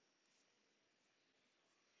did.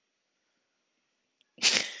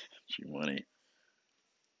 G Money.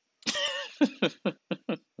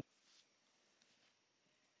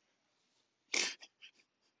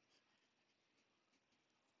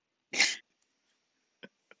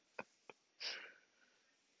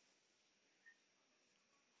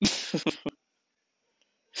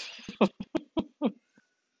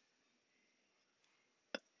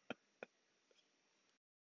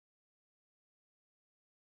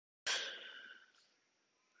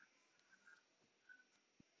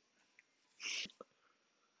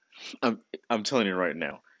 I'm telling you right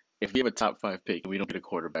now, if we have a top 5 pick and we don't get a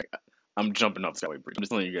quarterback, I'm jumping off the Skyway Bridge. I'm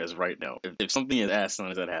just telling you guys right now. If something as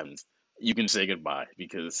asinine as that happens, you can say goodbye,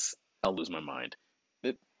 because I'll lose my mind.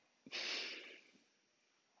 It,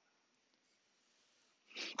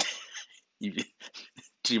 you,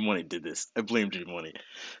 G Money did this. I blame G Money.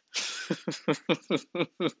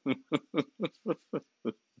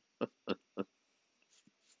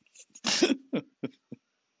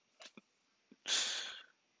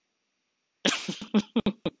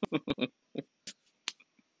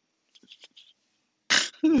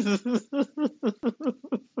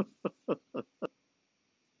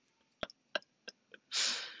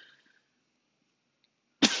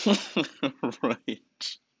 Right.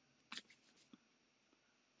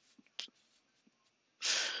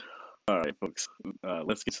 All right, folks.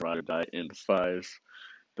 Let's get started. Die in 5.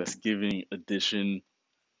 Thanksgiving edition,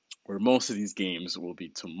 where most of these games will be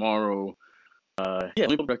tomorrow. Yeah, let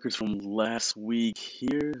me go records from last week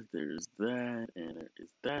here. There's that, and there is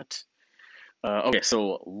that. Okay,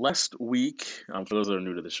 so last week, for those that are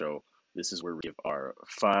new to the show, this is where we give our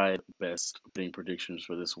 5 best betting predictions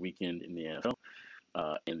for this weekend in the NFL.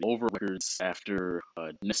 And the over records after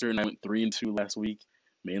Nestor and I went 3-2 last week.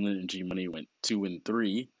 Malin and G Money went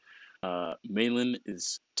 2-3. Malin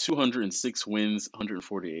is 206 wins,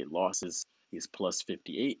 148 losses. He's plus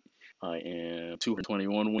 58. I am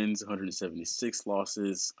 221 wins, 176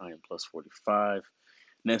 losses. I am plus 45.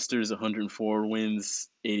 Nestor's 104 wins,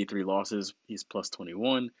 83 losses. He's plus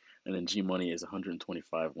 21. And then G Money is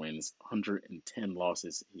 125 wins, 110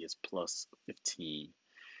 losses. He is plus 15.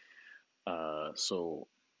 So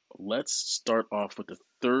let's start off with the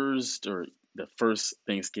first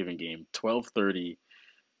Thanksgiving game, 12:30,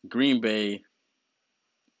 Green Bay.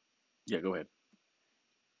 Yeah, go ahead.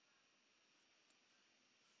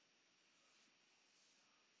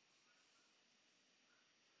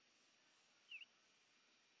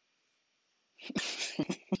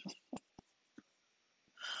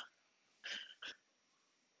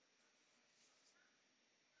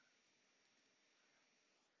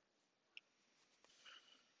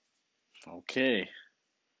 Okay.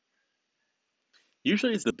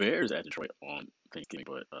 Usually it's the Bears at Detroit on Thanksgiving,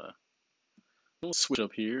 but we'll switch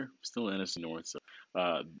up here. Still in NFC North. So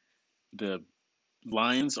the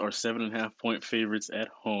Lions are 7.5-point favorites at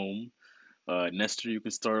home. Nestor, you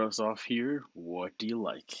can start us off here. What do you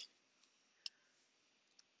like?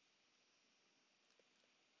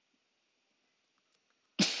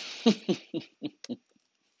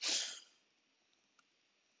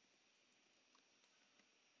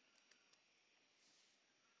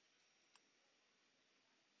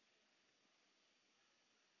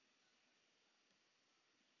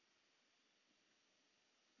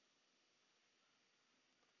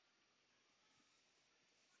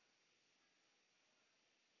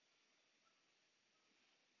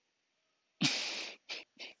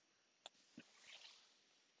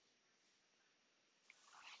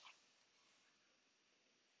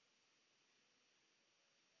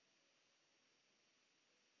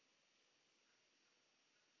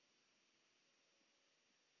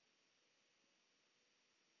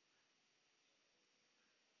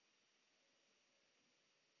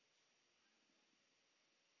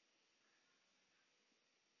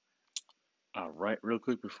 Right, real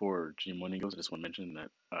quick before G Money goes, I just want to mention that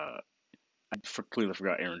clearly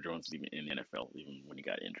forgot Aaron Jones was even in the NFL even when he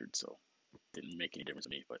got injured, so it didn't make any difference to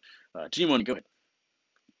me. But G Money, go ahead.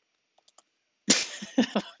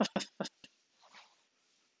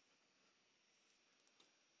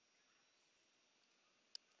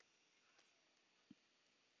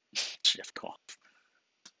 Jeff Goff.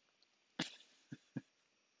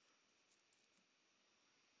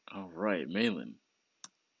 All right, Malin.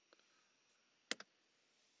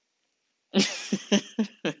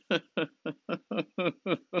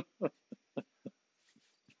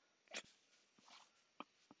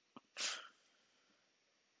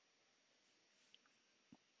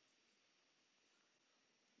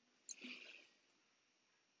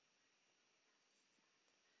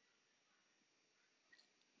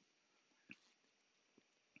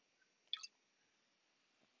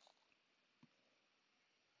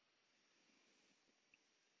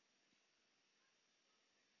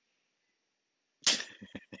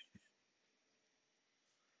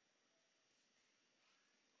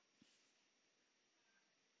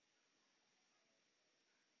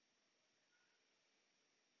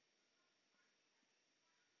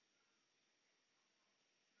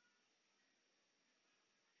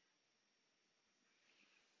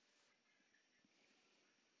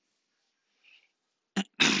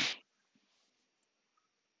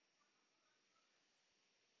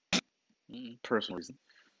 Personal reason.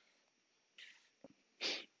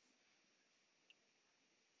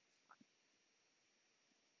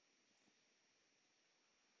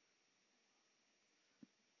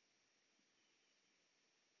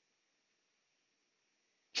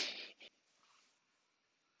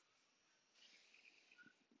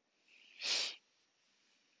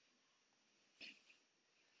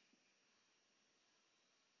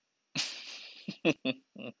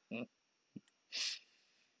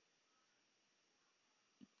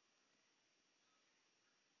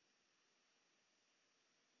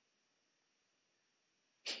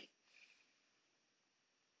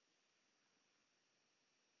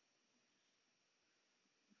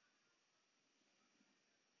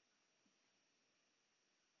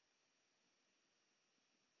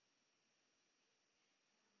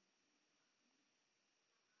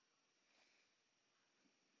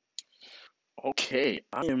 Okay,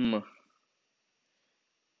 I am.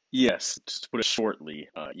 Yes, just to put it shortly,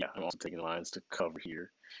 yeah, I'm also taking the Lions to cover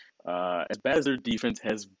here. As bad as their defense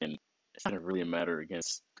has been, it's not really a matter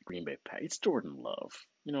against the Green Bay Packers. It's Jordan Love.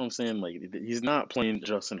 You know what I'm saying? Like he's not playing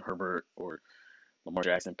Justin Herbert or Lamar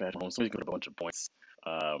Jackson, Patrick Mahomes. So he's going to put a bunch of points.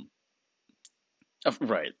 Um,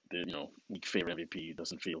 right, weak favorite MVP,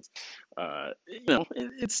 Justin Fields.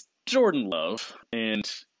 It's Jordan Love, and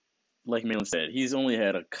like Malin said, he's only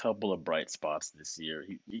had a couple of bright spots this year.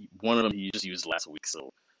 One of them he just used last week,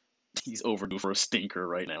 so he's overdue for a stinker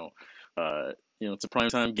right now. It's a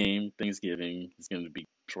primetime game, Thanksgiving. It's going to be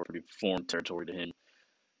sure to be foreign territory to him.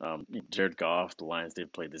 Jared Goff, the Lions,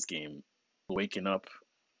 they've played this game. Waking up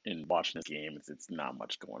and watching this game, it's not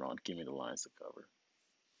much going on. Give me the Lions to cover.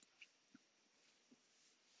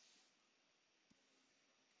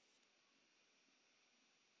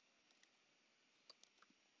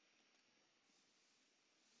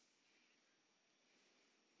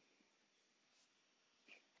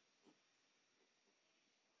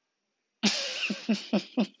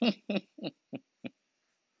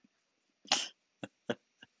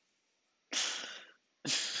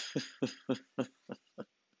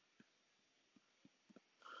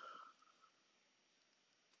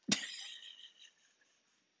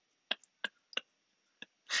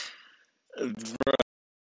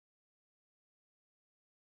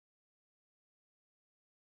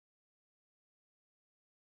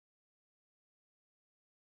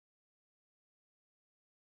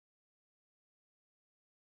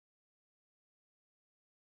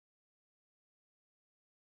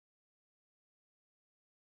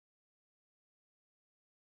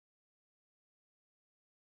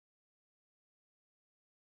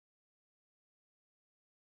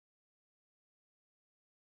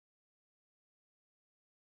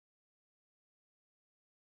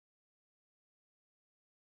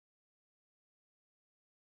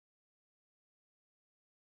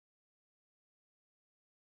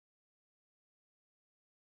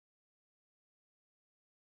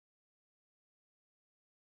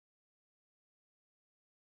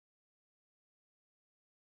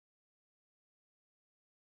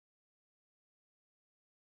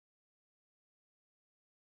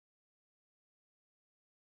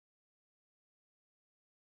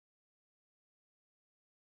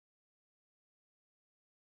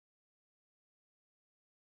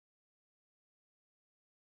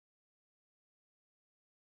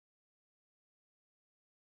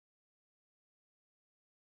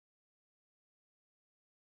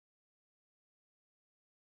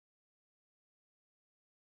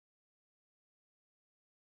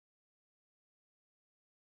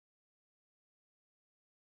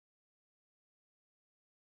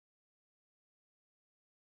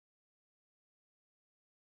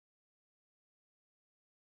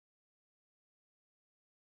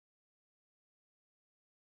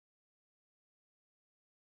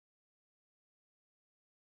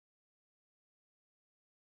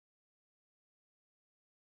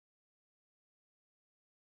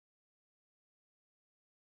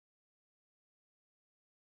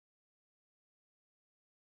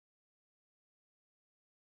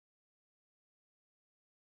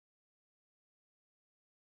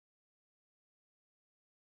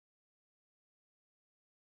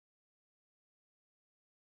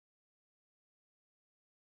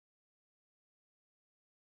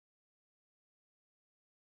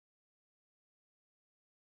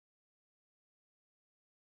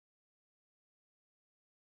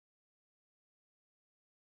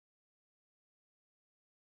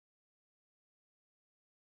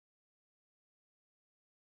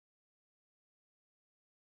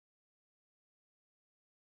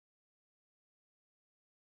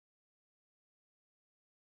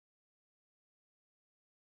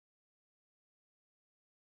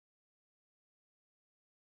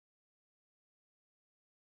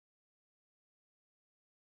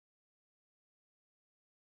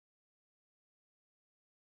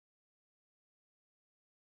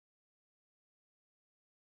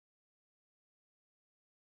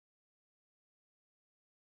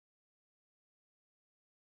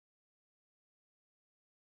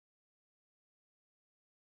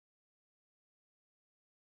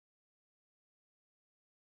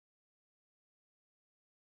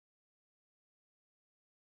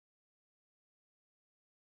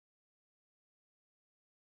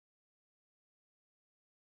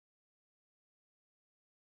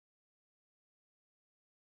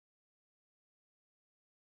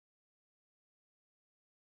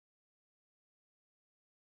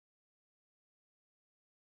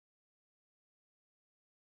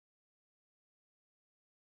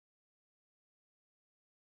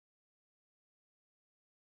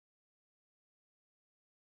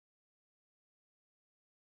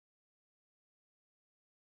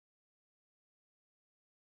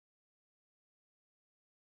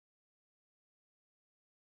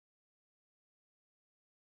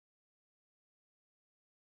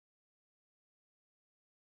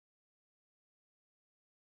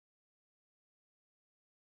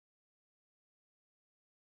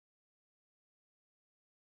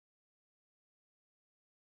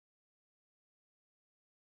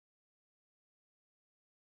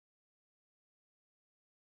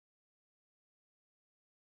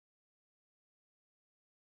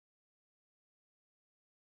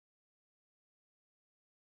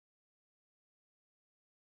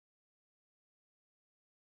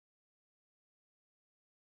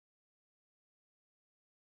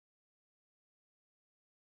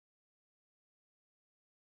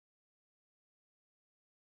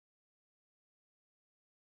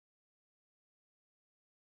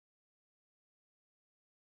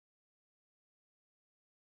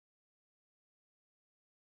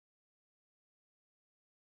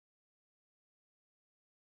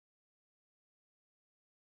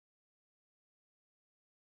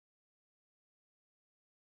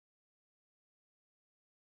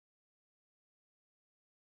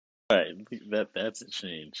 right, that's a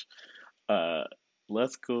change. Uh,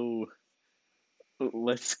 let's go.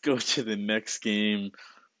 Let's go to the next game.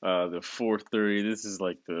 The 4:30. This is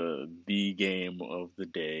like the game of the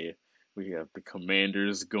day. We have the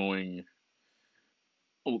Commanders going.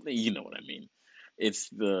 Oh, you know what I mean. It's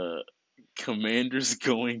the Commanders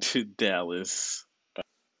going to Dallas.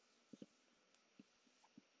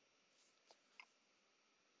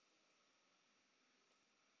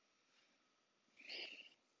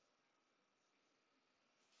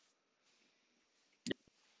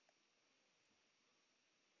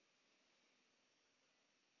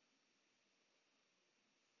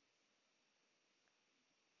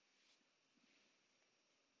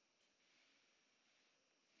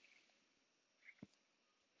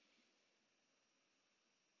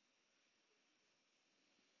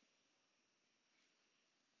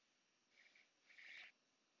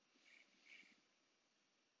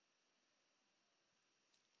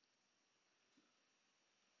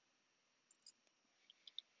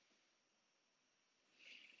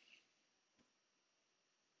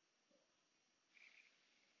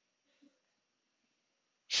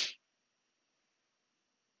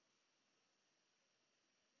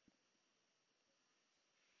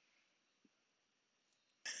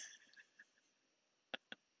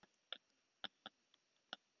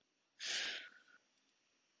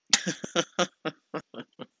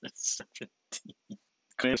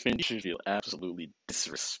 Commanders fans, you should feel absolutely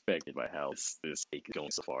disrespected by how this take is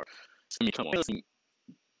going so far. I mean, come on, listen,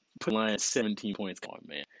 put line at 17 points. Come on,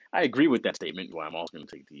 man. I agree with that statement. Why I'm also going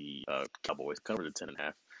to take the Cowboys cover to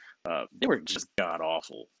 10.5. They were just god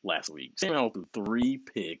awful last week. Sam Howell threw 3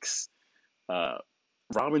 picks.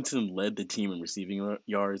 Robinson led the team in receiving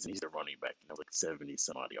yards, and he's the running back. You know, like 70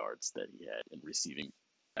 some odd yards that he had in receiving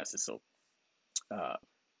passes. So, uh,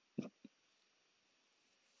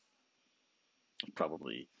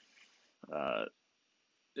 probably uh,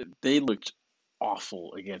 they looked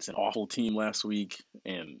awful against an awful team last week,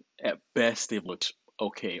 and at best they've looked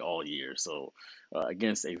okay all year. So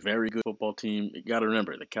against a very good football team, you got to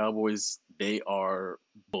remember the Cowboys. They are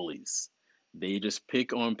bullies. They just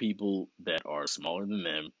pick on people that are smaller than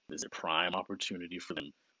them. There's a prime opportunity for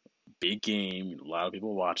them. Big game, a lot of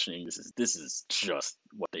people watching. This is just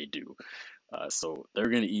what they do. So they're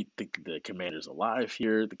gonna eat the Commanders alive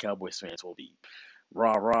here. The Cowboys fans will be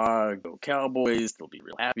rah rah, go Cowboys. They'll be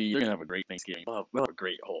real happy. They're gonna have a great Thanksgiving. They'll have a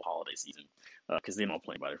great whole holiday season because they don't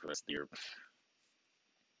play anybody for the rest of the year.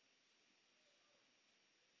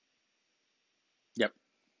 Yep,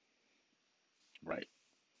 right.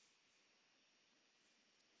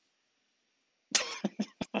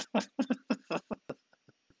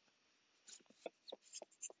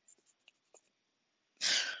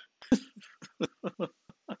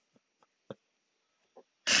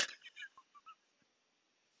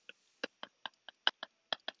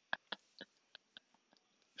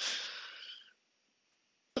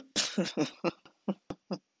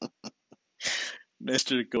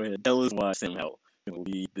 Nestor, go ahead. Tell us why Sam Howell can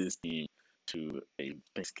lead this team to a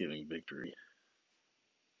Thanksgiving victory.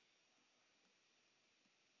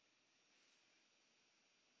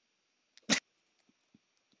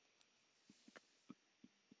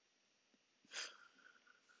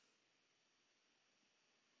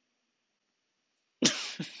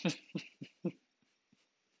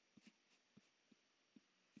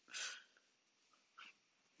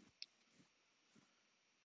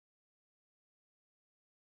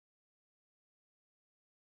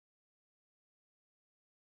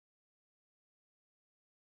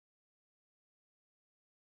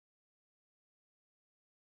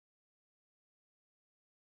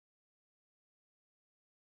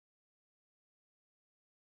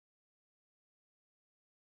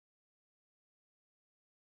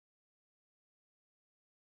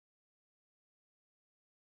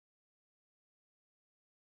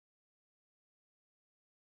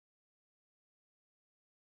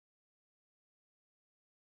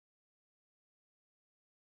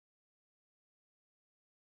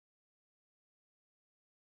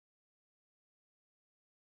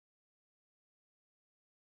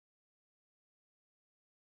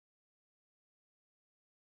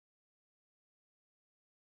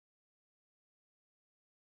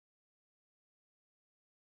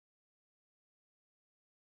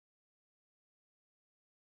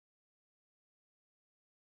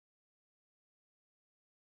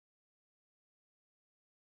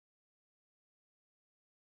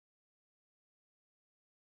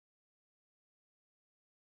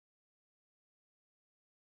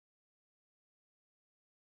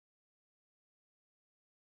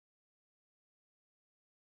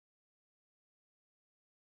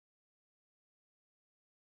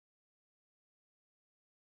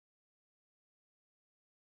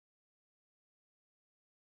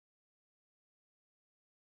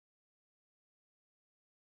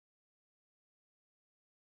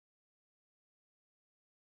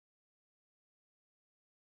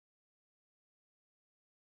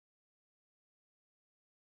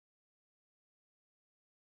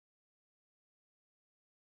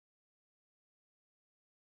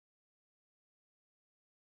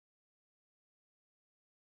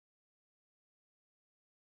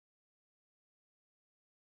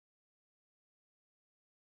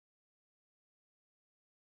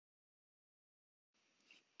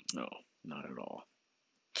 No, not at all.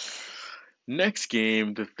 Next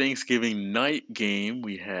game, the Thanksgiving night game,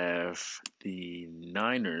 we have the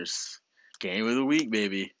Niners. Game of the week,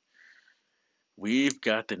 baby. We've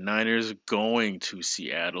got the Niners going to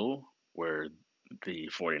Seattle, where the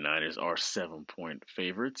 49ers are 7-point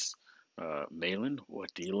favorites. Malin,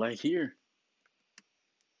 what do you like here?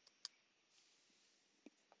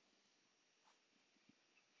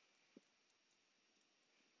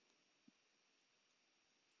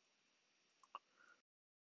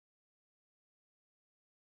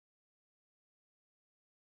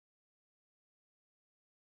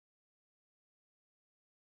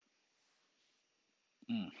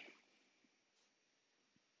 Mm,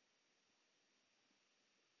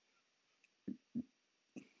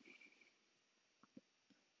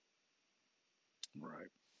 right.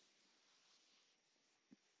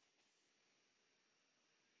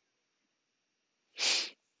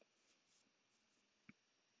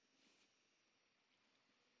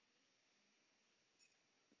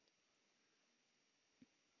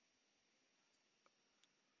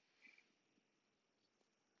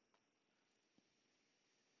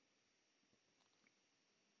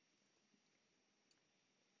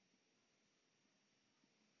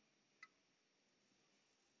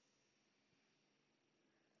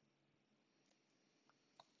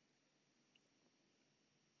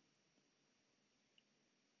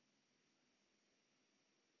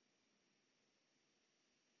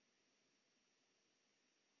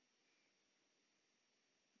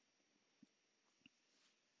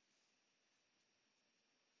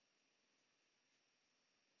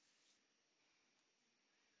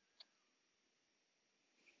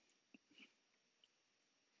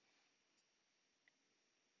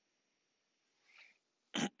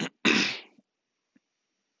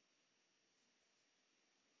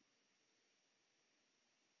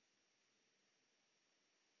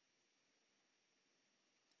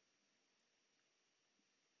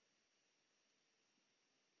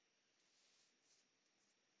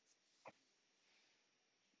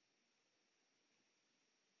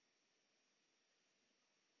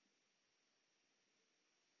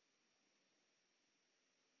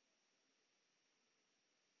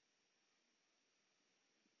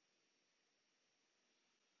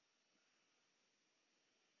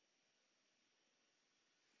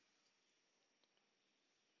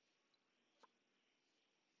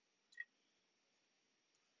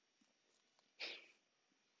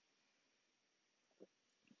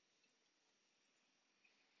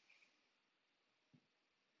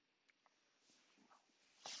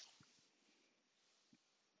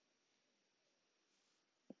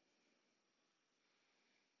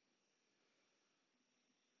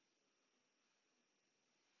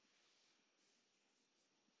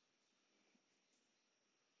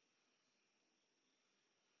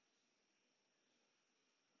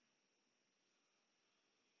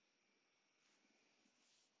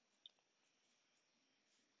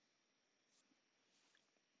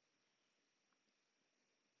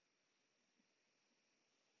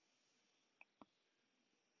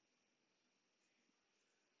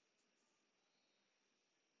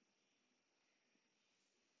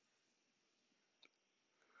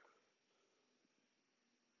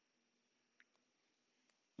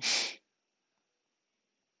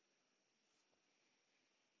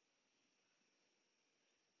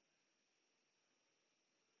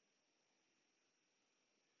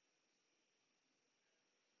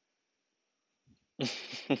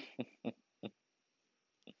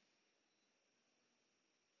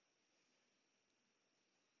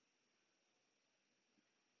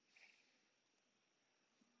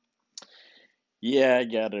 Yeah, I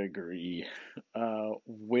gotta agree.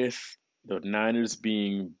 With the Niners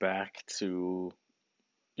being back to,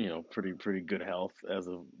 pretty good health as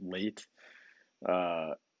of late,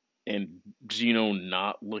 uh, and Gino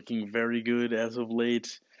not looking very good as of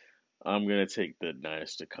late, I'm gonna take the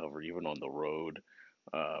Niners to cover even on the road.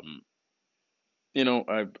 Um,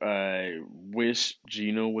 I wish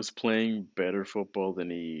Gino was playing better football than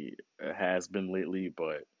he has been lately,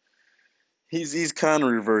 but he's kind of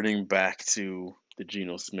reverting back to the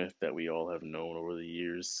Geno Smith that we all have known over the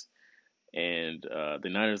years. And the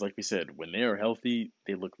Niners, like we said, when they are healthy,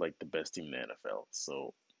 they look like the best team in the NFL.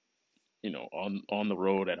 So on the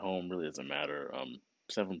road at home really doesn't matter.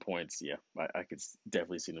 7 points, yeah, I could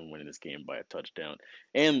definitely see them winning this game by a touchdown.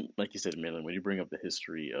 And like you said, Malin, when you bring up the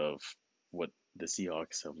history of what the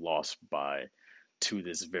Seahawks have lost by to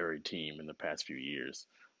this very team in the past few years,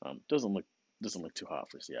 doesn't look too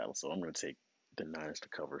hot for Seattle. So I'm going to take the Niners to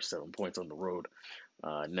cover 7 points on the road.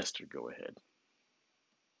 Nestor, go ahead.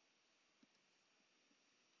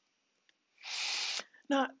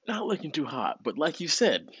 not looking too hot. But like you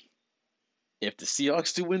said, if the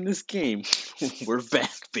Seahawks do win this game, we're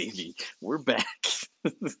back, baby. We're back.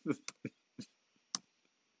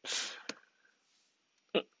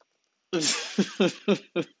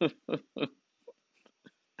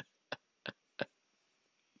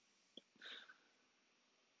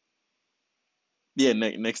 Yeah,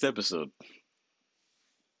 next episode.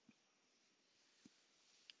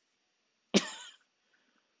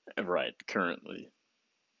 Right, currently.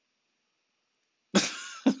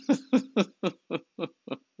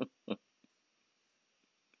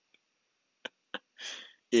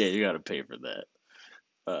 Yeah, you got to pay for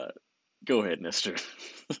that. Go ahead, Nestor.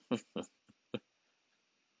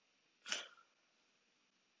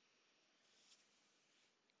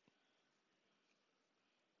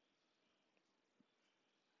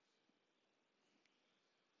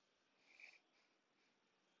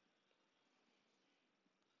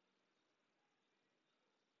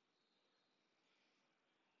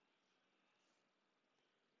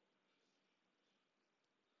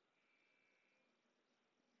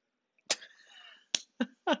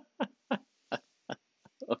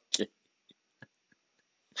 Okay.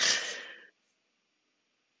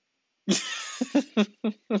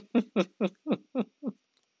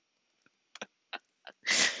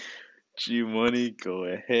 G Money, go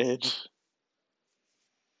ahead.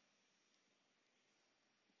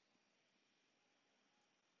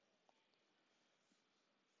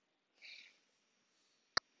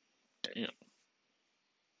 Damn.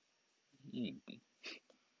 Hmm.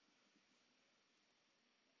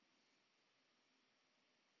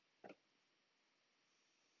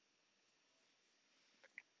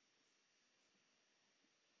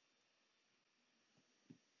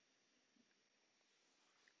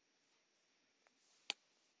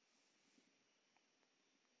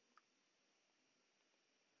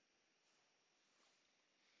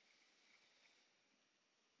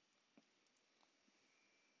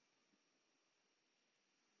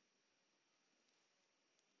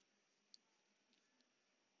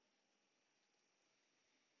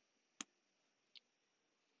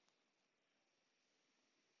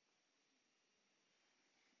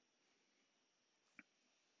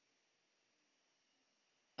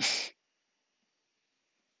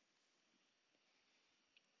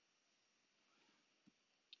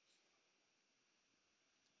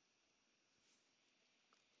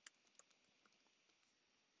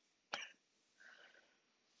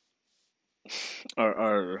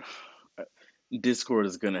 Our Discord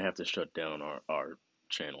is gonna have to shut down our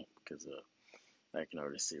channel because I can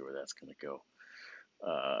already see where that's gonna go.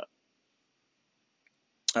 All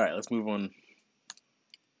right, let's move on.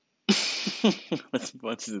 Let's move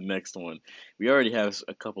on to the next one. We already have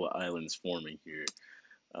a couple of islands forming here.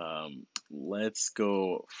 Let's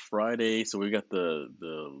go Friday. So we got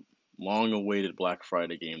the long-awaited Black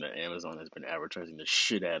Friday game that Amazon has been advertising the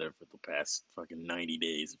shit out of for the past fucking 90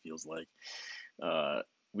 days. It feels like. Uh,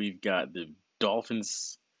 we've got the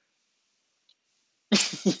Dolphins.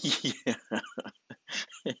 Yeah,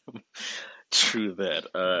 true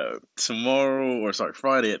that. Tomorrow, or sorry,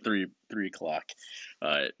 Friday at three o'clock.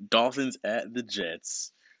 Dolphins at the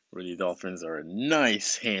Jets, where the Dolphins are a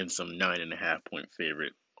nice, handsome 9.5 point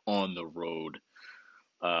favorite on the road.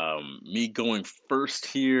 Me going first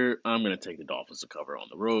here, I'm gonna take the Dolphins to cover on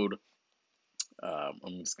the road.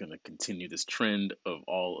 I'm just gonna continue this trend of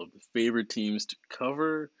all of the favorite teams to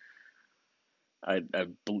cover.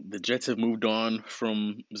 The Jets have moved on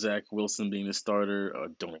from Zach Wilson being the starter. I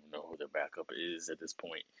don't even know who their backup is at this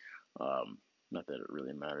point. Not that it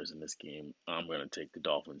really matters in this game. I'm going to take the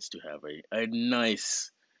Dolphins to have a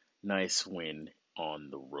nice win on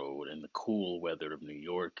the road in the cool weather of New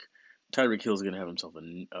York. Tyreek Hill's going to have himself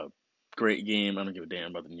a great game. I don't give a damn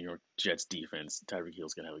about the New York Jets defense. Tyreek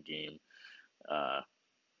Hill's going to have a game.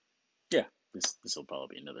 Yeah, this will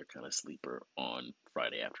probably be another kind of sleeper on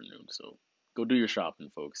Friday afternoon. So go do your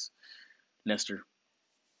shopping, folks. Nestor.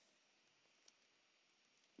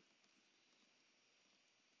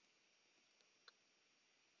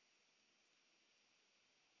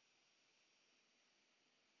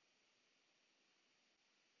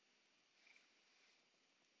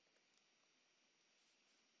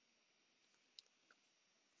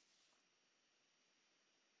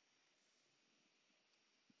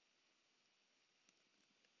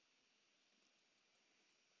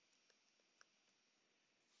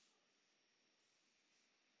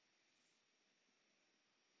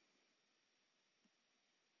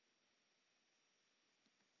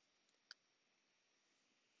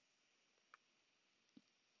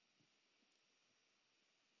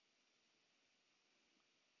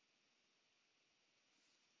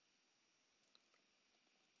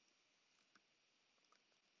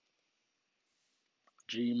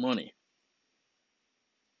 G Money.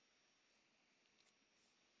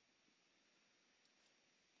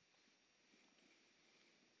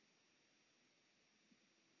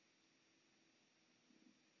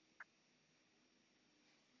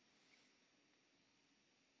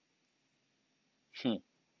 Hmm.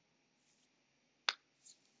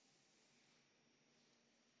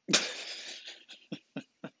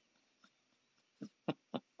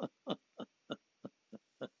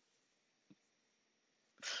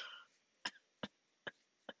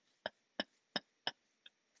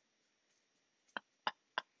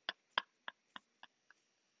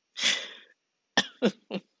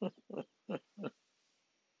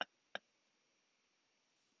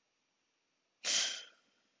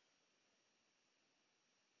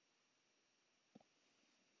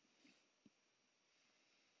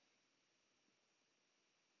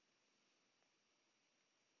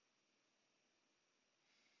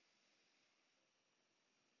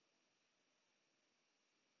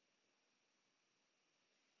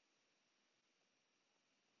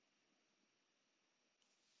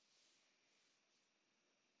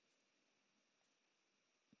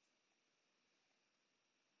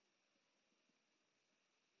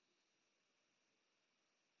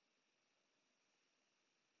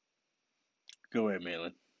 Go ahead,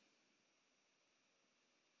 Malin.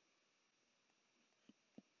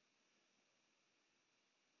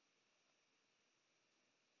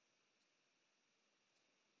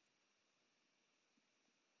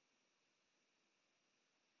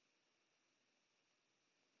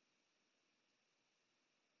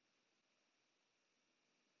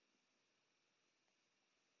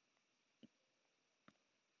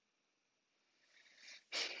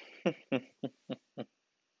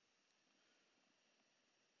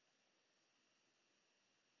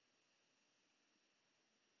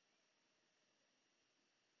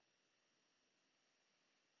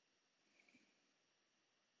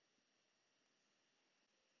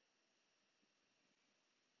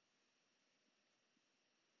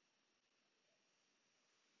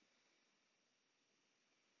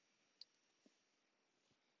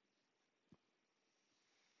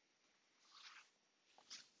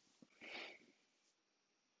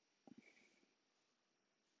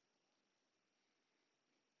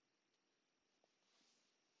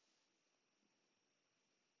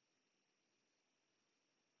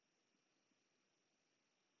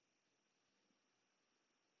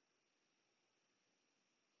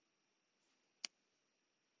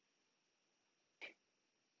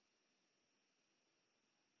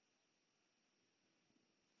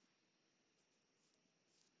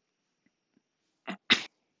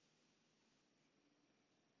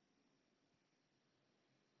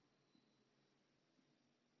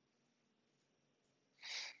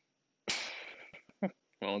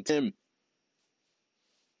 Well, Tim.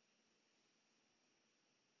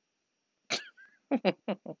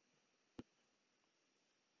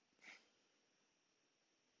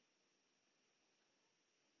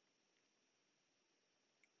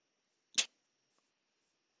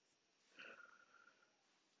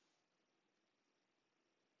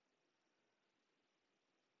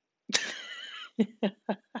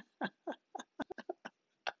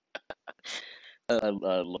 I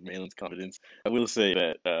love Malin's confidence. I will say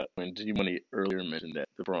that when G Money earlier mentioned that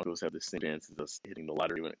the Broncos have the same chances of hitting the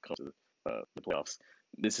lottery when it comes to the playoffs,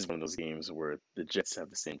 this is one of those games where the Jets have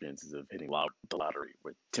the same chances of hitting the lottery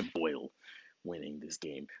with Tim Boyle winning this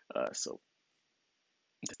game. So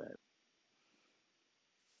that's that.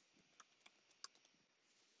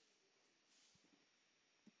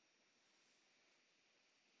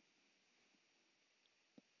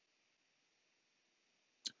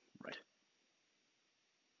 Right.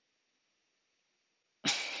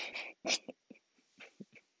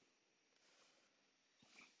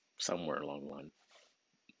 Somewhere along the line.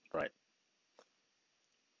 Right.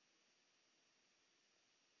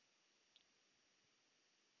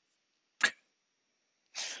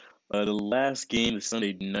 The last game, the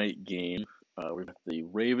Sunday night game, we got the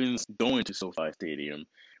Ravens going to SoFi Stadium.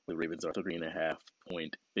 The Ravens are 3.5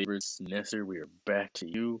 point favorites. Nestor, we are back to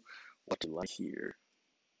you. What do you like here?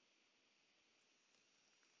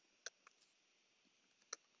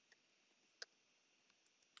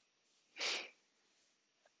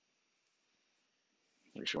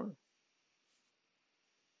 Are you sure?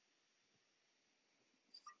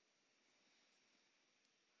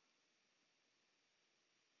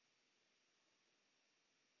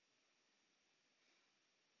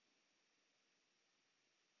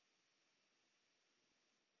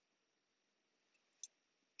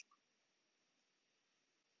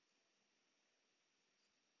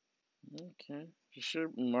 Okay, for sure.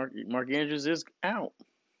 Mark Andrews is out.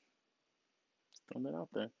 Just throwing that out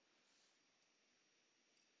there.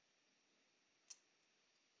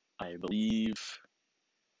 I believe.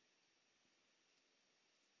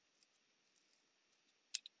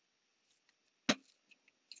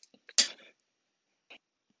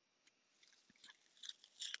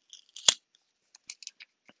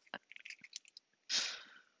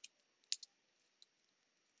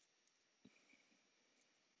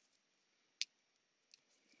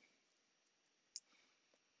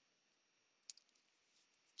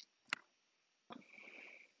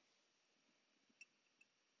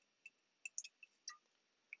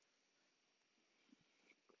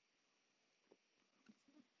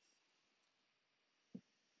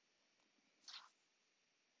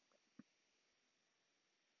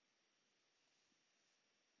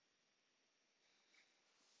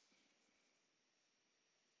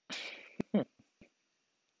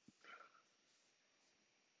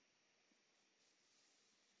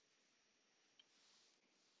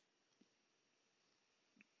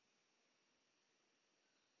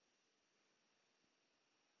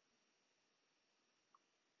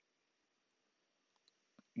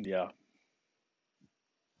 Yeah.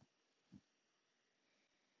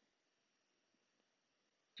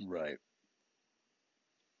 Right.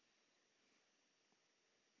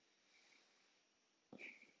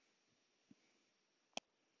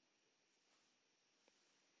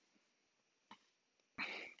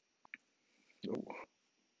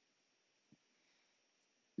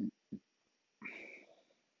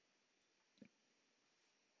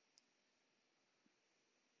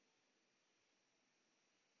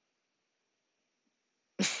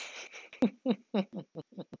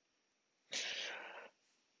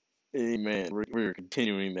 Hey man, we're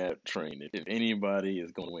continuing that train. If anybody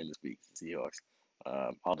is going to win this week, Seahawks.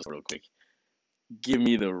 I'll just real quick. Give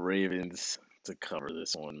me the Ravens to cover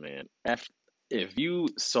this one, man. If you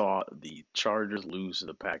saw the Chargers lose to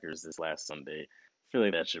the Packers this last Sunday, I feel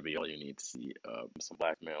like that should be all you need to see. Some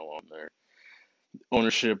blackmail on their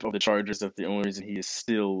ownership of the Chargers. That's the only reason he is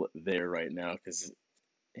still there right now, because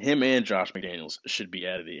him and Josh McDaniels should be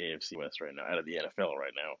out of the AFC West right now, out of the NFL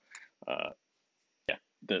right now. Yeah,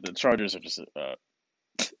 the Chargers are just an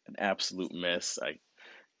absolute mess. I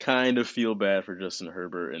kind of feel bad for Justin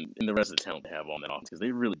Herbert and the rest of the talent they have on that offense, because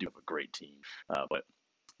they really do have a great team. But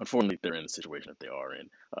unfortunately, they're in the situation that they are in.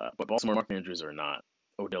 But Baltimore, Mark Andrews or not,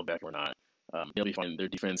 Odell Beckham or not, they'll be fine. Their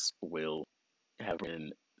defense will have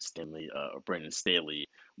Brandon Staley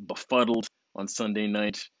befuddled on Sunday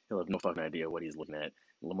night. He'll have no fucking idea what he's looking at.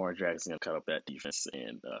 Lamar Jackson gonna cut up that defense,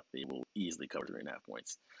 and they will easily cover 3.5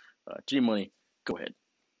 points. G Money, go ahead.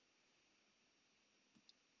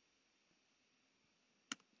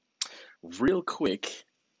 Real quick,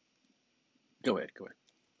 go ahead. Go ahead.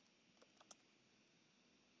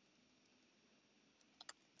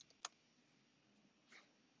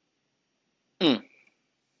 Mm.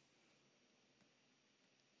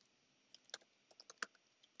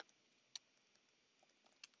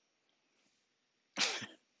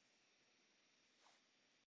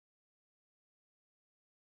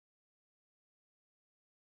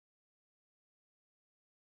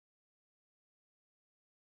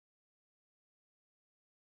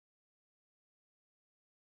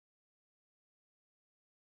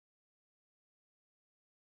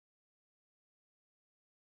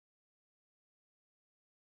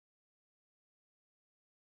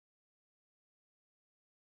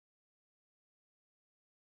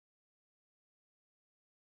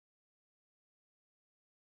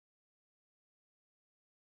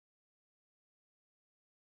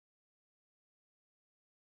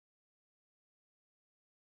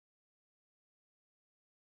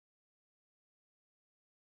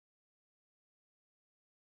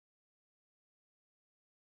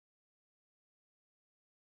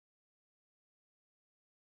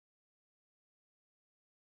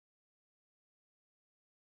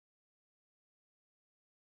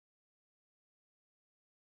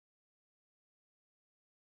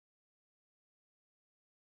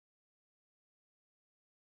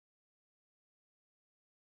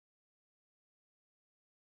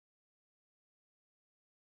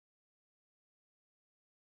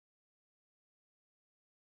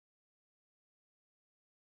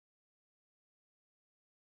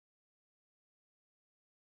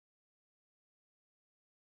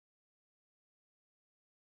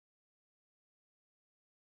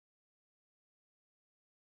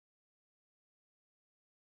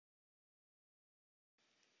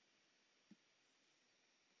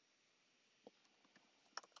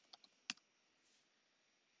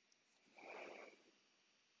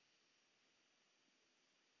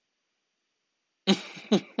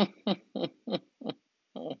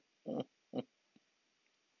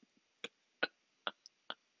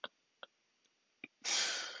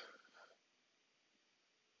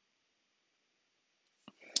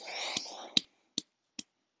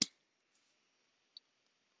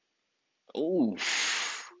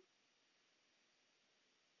 Oof.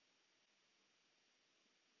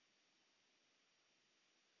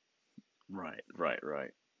 Right, right,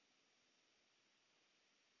 right.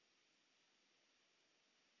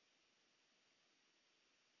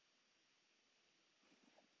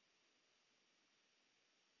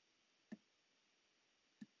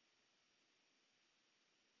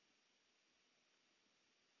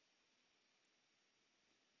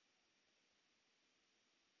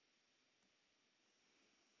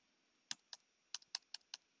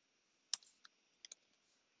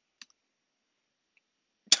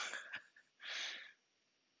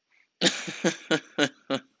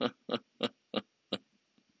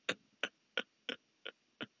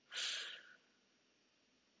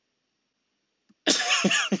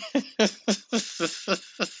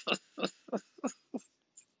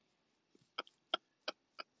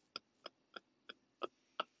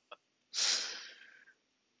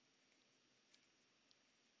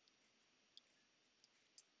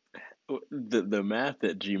 The math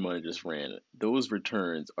that G Money just ran, those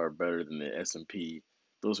returns are better than the S&P.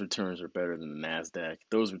 Those returns are better than the Nasdaq.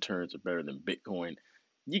 Those returns are better than Bitcoin.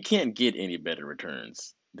 You can't get any better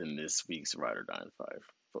returns than this week's Ride or Die in 5,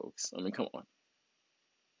 folks. I mean, come on.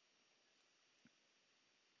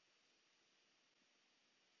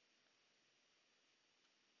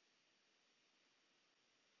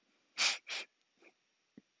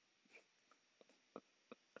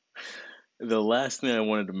 The last thing I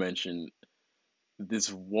wanted to mention,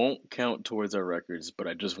 this won't count towards our records, but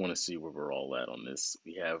I just want to see where we're all at on this.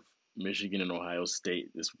 We have Michigan and Ohio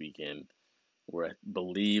State this weekend, where I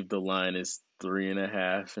believe the line is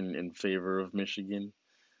 3.5 in favor of Michigan.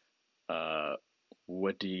 Uh,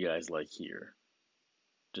 what do you guys like here?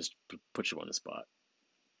 Just put you on the spot.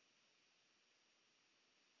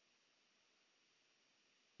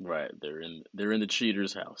 Right, they're in the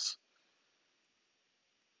cheater's house.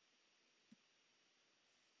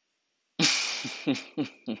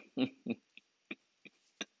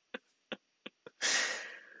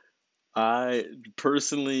 I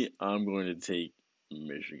personally, I'm going to take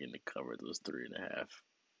Michigan to cover those 3.5.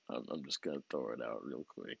 I'm just gonna throw it out real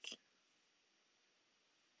quick.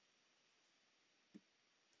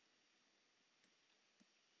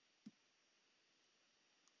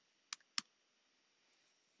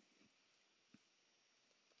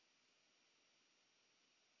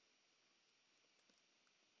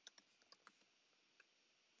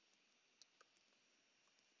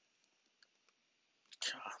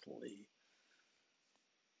 Golly.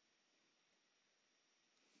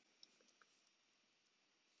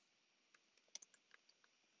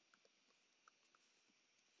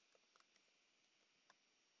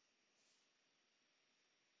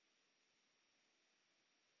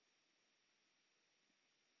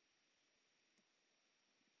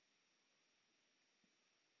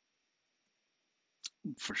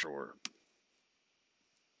 For sure.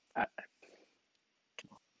 I,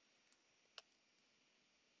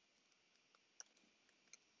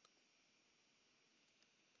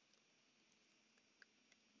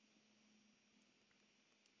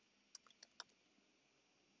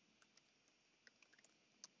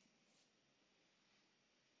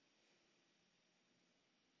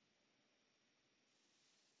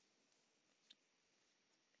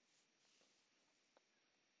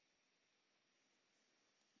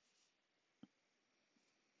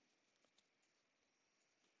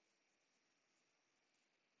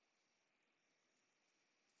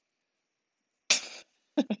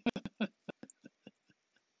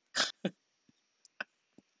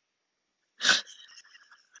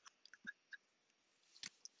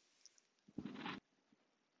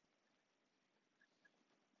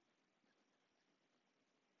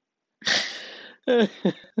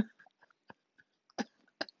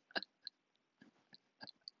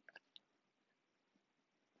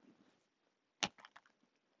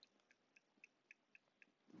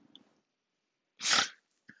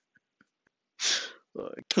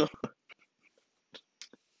 like,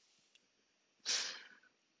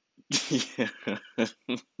 yeah.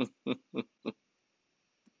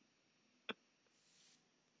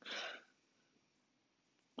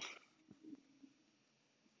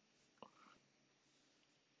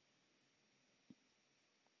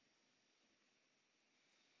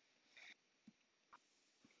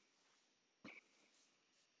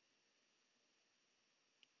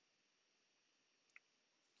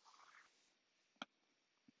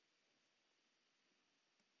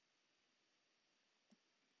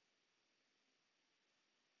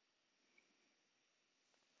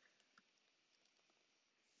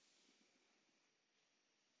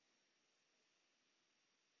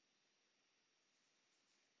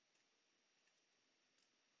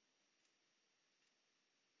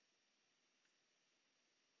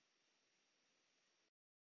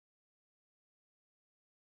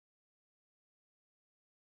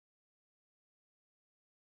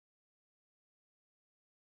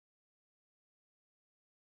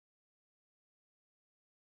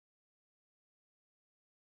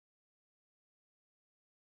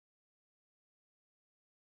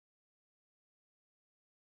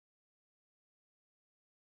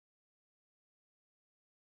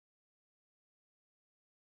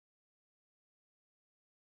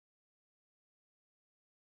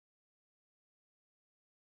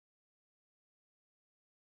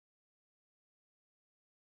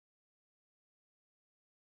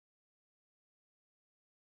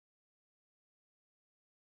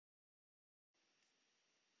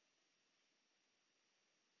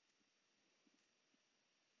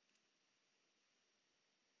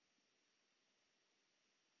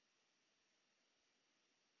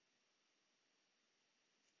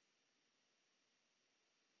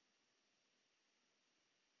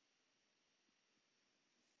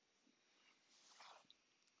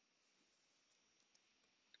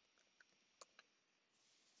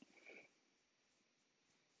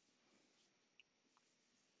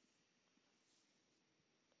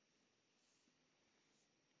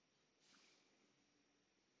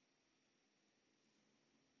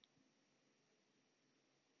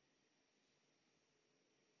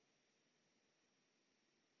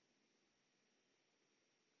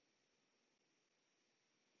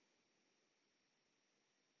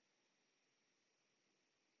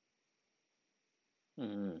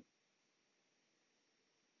 Mhm.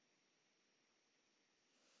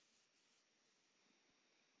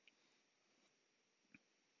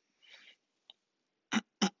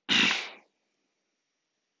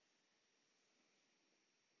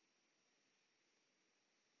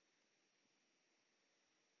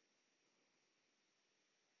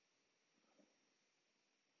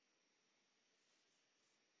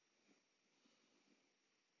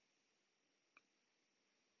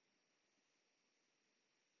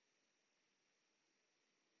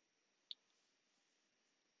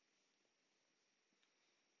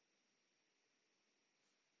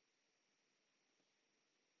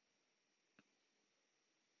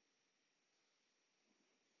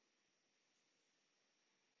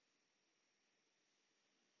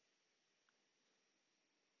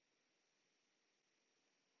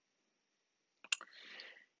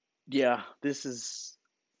 Yeah, this is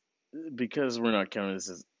because we're not counting this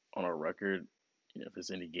as on our record. You know, if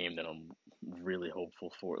there's any game that I'm really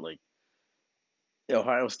hopeful for, like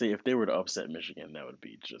Ohio State, if they were to upset Michigan, that would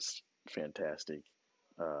be just fantastic.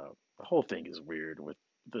 The whole thing is weird with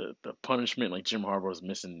the punishment. Like Jim Harbaugh's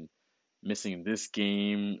missing this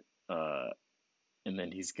game, uh, and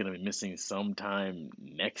then he's gonna be missing sometime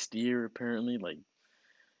next year. Apparently, like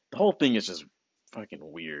the whole thing is just fucking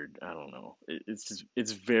weird. I don't know.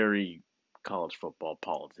 It's very college football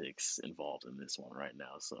politics involved in this one right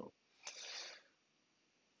now. So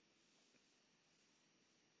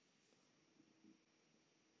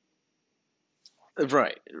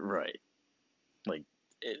right. Like,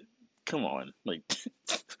 come on. Like,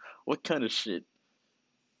 what kind of shit?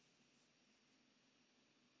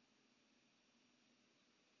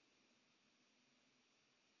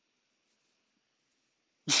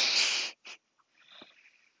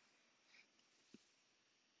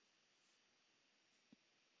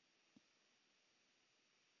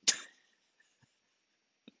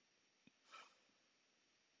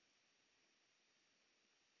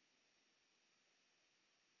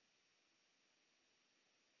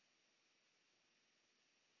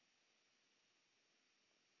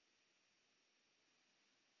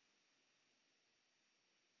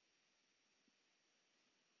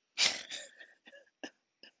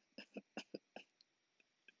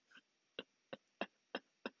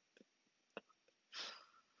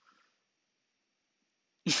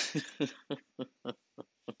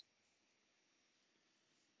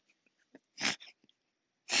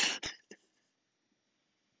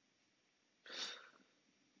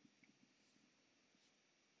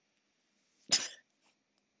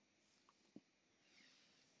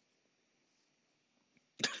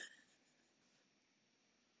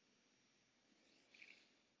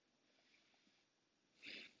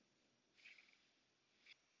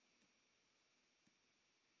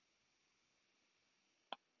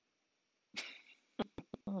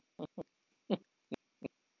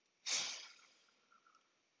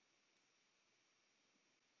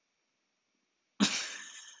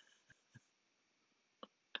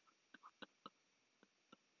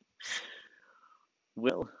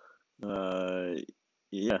 Well, uh,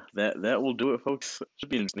 yeah, that will do it, folks. Should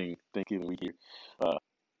be an interesting Thanksgiving week here.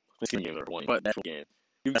 Thanksgiving games are one, but that game,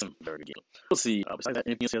 you've got some very good games. We'll see. Besides that,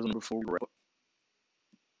 anything else you guys want to before we wrap up?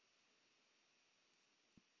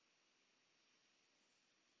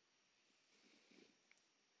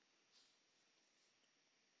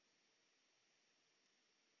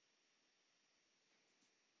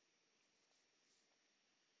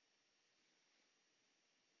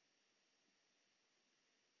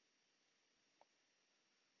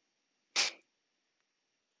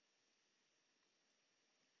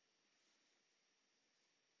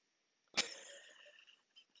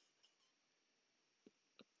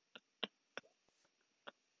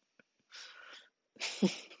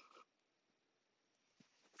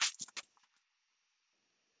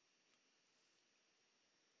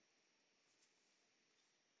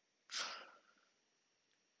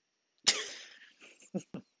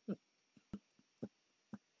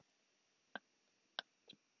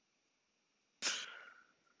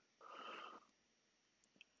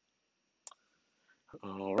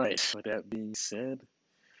 All right. With that being said,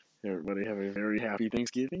 everybody have a very happy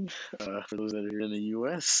Thanksgiving. For those that are here in the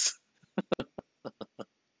U.S.,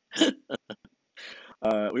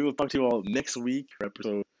 we will talk to you all next week for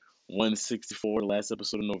episode 164, the last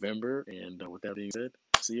episode of November. And with that being said,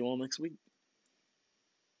 see you all next week.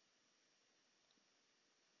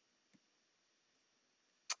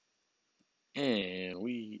 And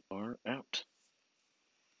we are out.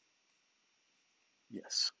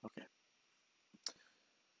 Yes. Okay.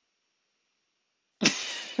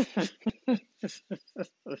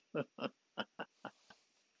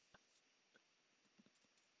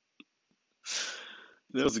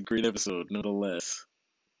 That was a great episode, nonetheless.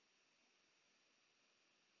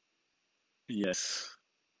 Yes.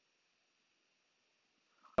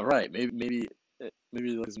 All right. Maybe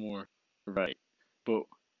there's more. Right. But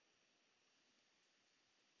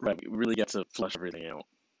right, we really got to flush everything out.